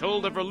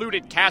threshold of her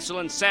looted castle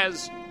and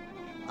says,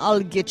 I'll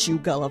get you,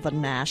 Gulliver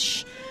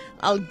Nash.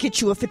 I'll get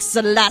you if it's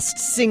the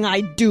last thing I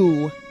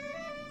do.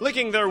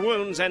 Licking their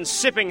wounds and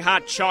sipping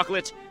hot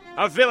chocolate,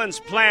 our villains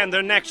plan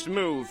their next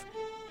move.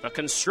 The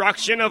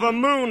construction of a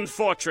moon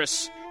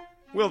fortress.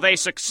 Will they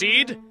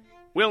succeed?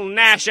 Will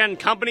Nash and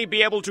company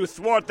be able to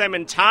thwart them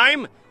in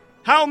time?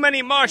 How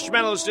many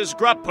marshmallows does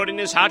Grupp put in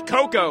his hot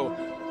cocoa?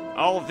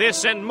 All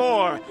this and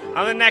more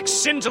on the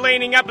next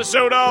scintillating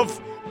episode of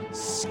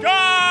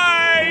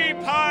Sky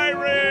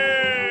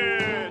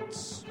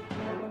Pirates!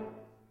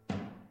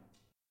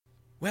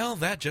 Well,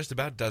 that just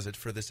about does it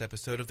for this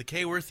episode of the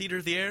K-Word Theater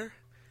of the Air.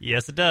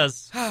 Yes, it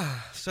does.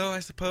 So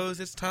I suppose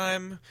it's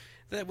time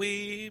that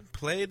we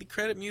play the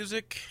credit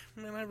music,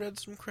 and I read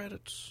some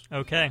credits.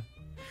 Okay.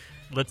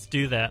 Let's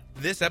do that.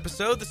 This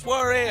episode, the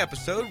Soiree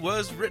episode,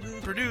 was written,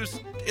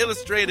 produced,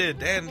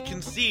 illustrated, and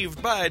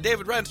conceived by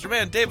David Reinstrom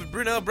and David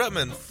Brunel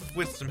Brutman,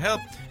 with some help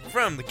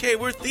from the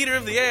K-Word Theater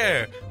of the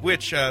Air,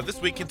 which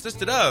this week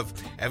consisted of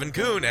Evan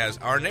Kuhn as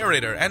our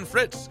narrator and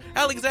Fritz,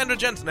 Alexandra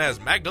Jensen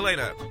as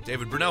Magdalena,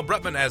 David Brunel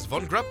Brutman as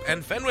Von Grupp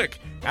and Fenwick,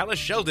 Alice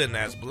Sheldon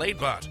as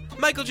Bladebot,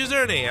 Michael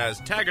Gizerny as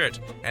Taggart,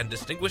 and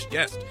distinguished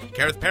guest,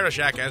 Gareth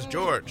Parashak as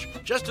George,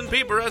 Justin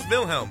Pieper as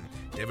Wilhelm,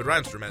 David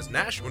Reinstrom as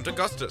Nash und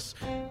Augustus,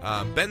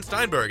 Ben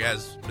Steinberg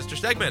as Mr.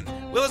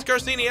 Stegman, Willis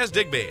Garcini as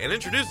Digby, and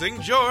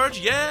introducing George,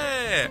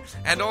 yeah!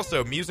 And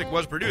also, music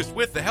was produced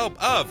with the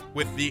help of,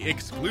 with the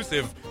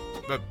exclusive,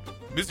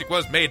 music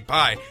was made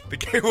by the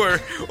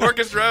K-Word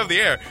Orchestra of the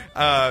Air,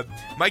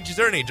 Mike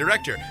Gizerny,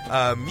 director,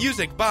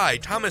 music by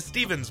Thomas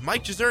Stevens,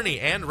 Mike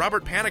Gizerny, and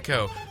Robert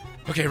Panico.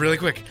 Okay, really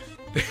quick.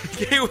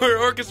 The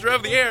K-Word Orchestra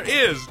of the Air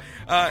is,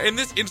 in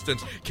this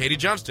instance, Katie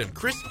Johnston,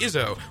 Chris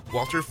Izzo,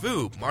 Walter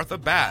Fu, Martha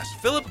Bass,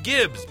 Philip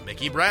Gibbs,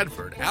 Mickey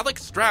Bradford,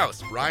 Alex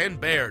Strauss, Ryan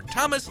Baird,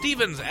 Thomas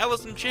Stevens,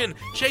 Allison Chin,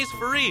 Chase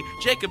Faree,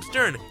 Jacob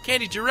Stern,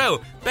 Candy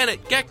Giroux,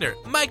 Bennett Geckner,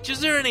 Mike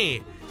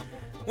Gizerny.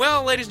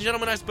 Well, ladies and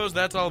gentlemen, I suppose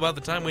that's all about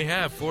the time we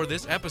have for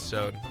this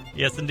episode.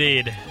 Yes,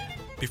 indeed.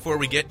 Before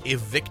we get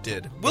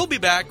evicted. We'll be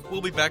back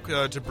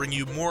to bring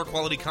you more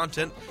quality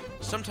content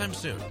sometime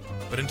soon.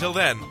 But until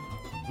then,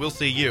 we'll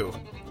see you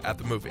at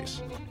the movies.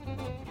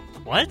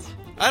 What?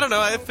 I don't know.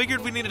 I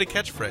figured we needed a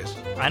catchphrase.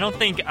 I don't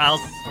think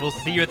we'll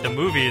see you at the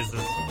movies.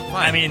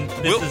 I mean,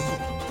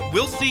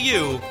 we'll see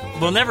you.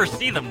 We'll never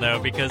see them though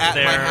because at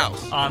they're my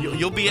house. On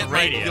you'll be at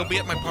radio. You'll be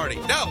at my party.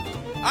 No,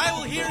 I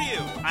will hear you.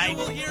 You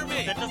will hear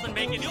me. That doesn't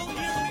make it. You'll hear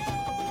me.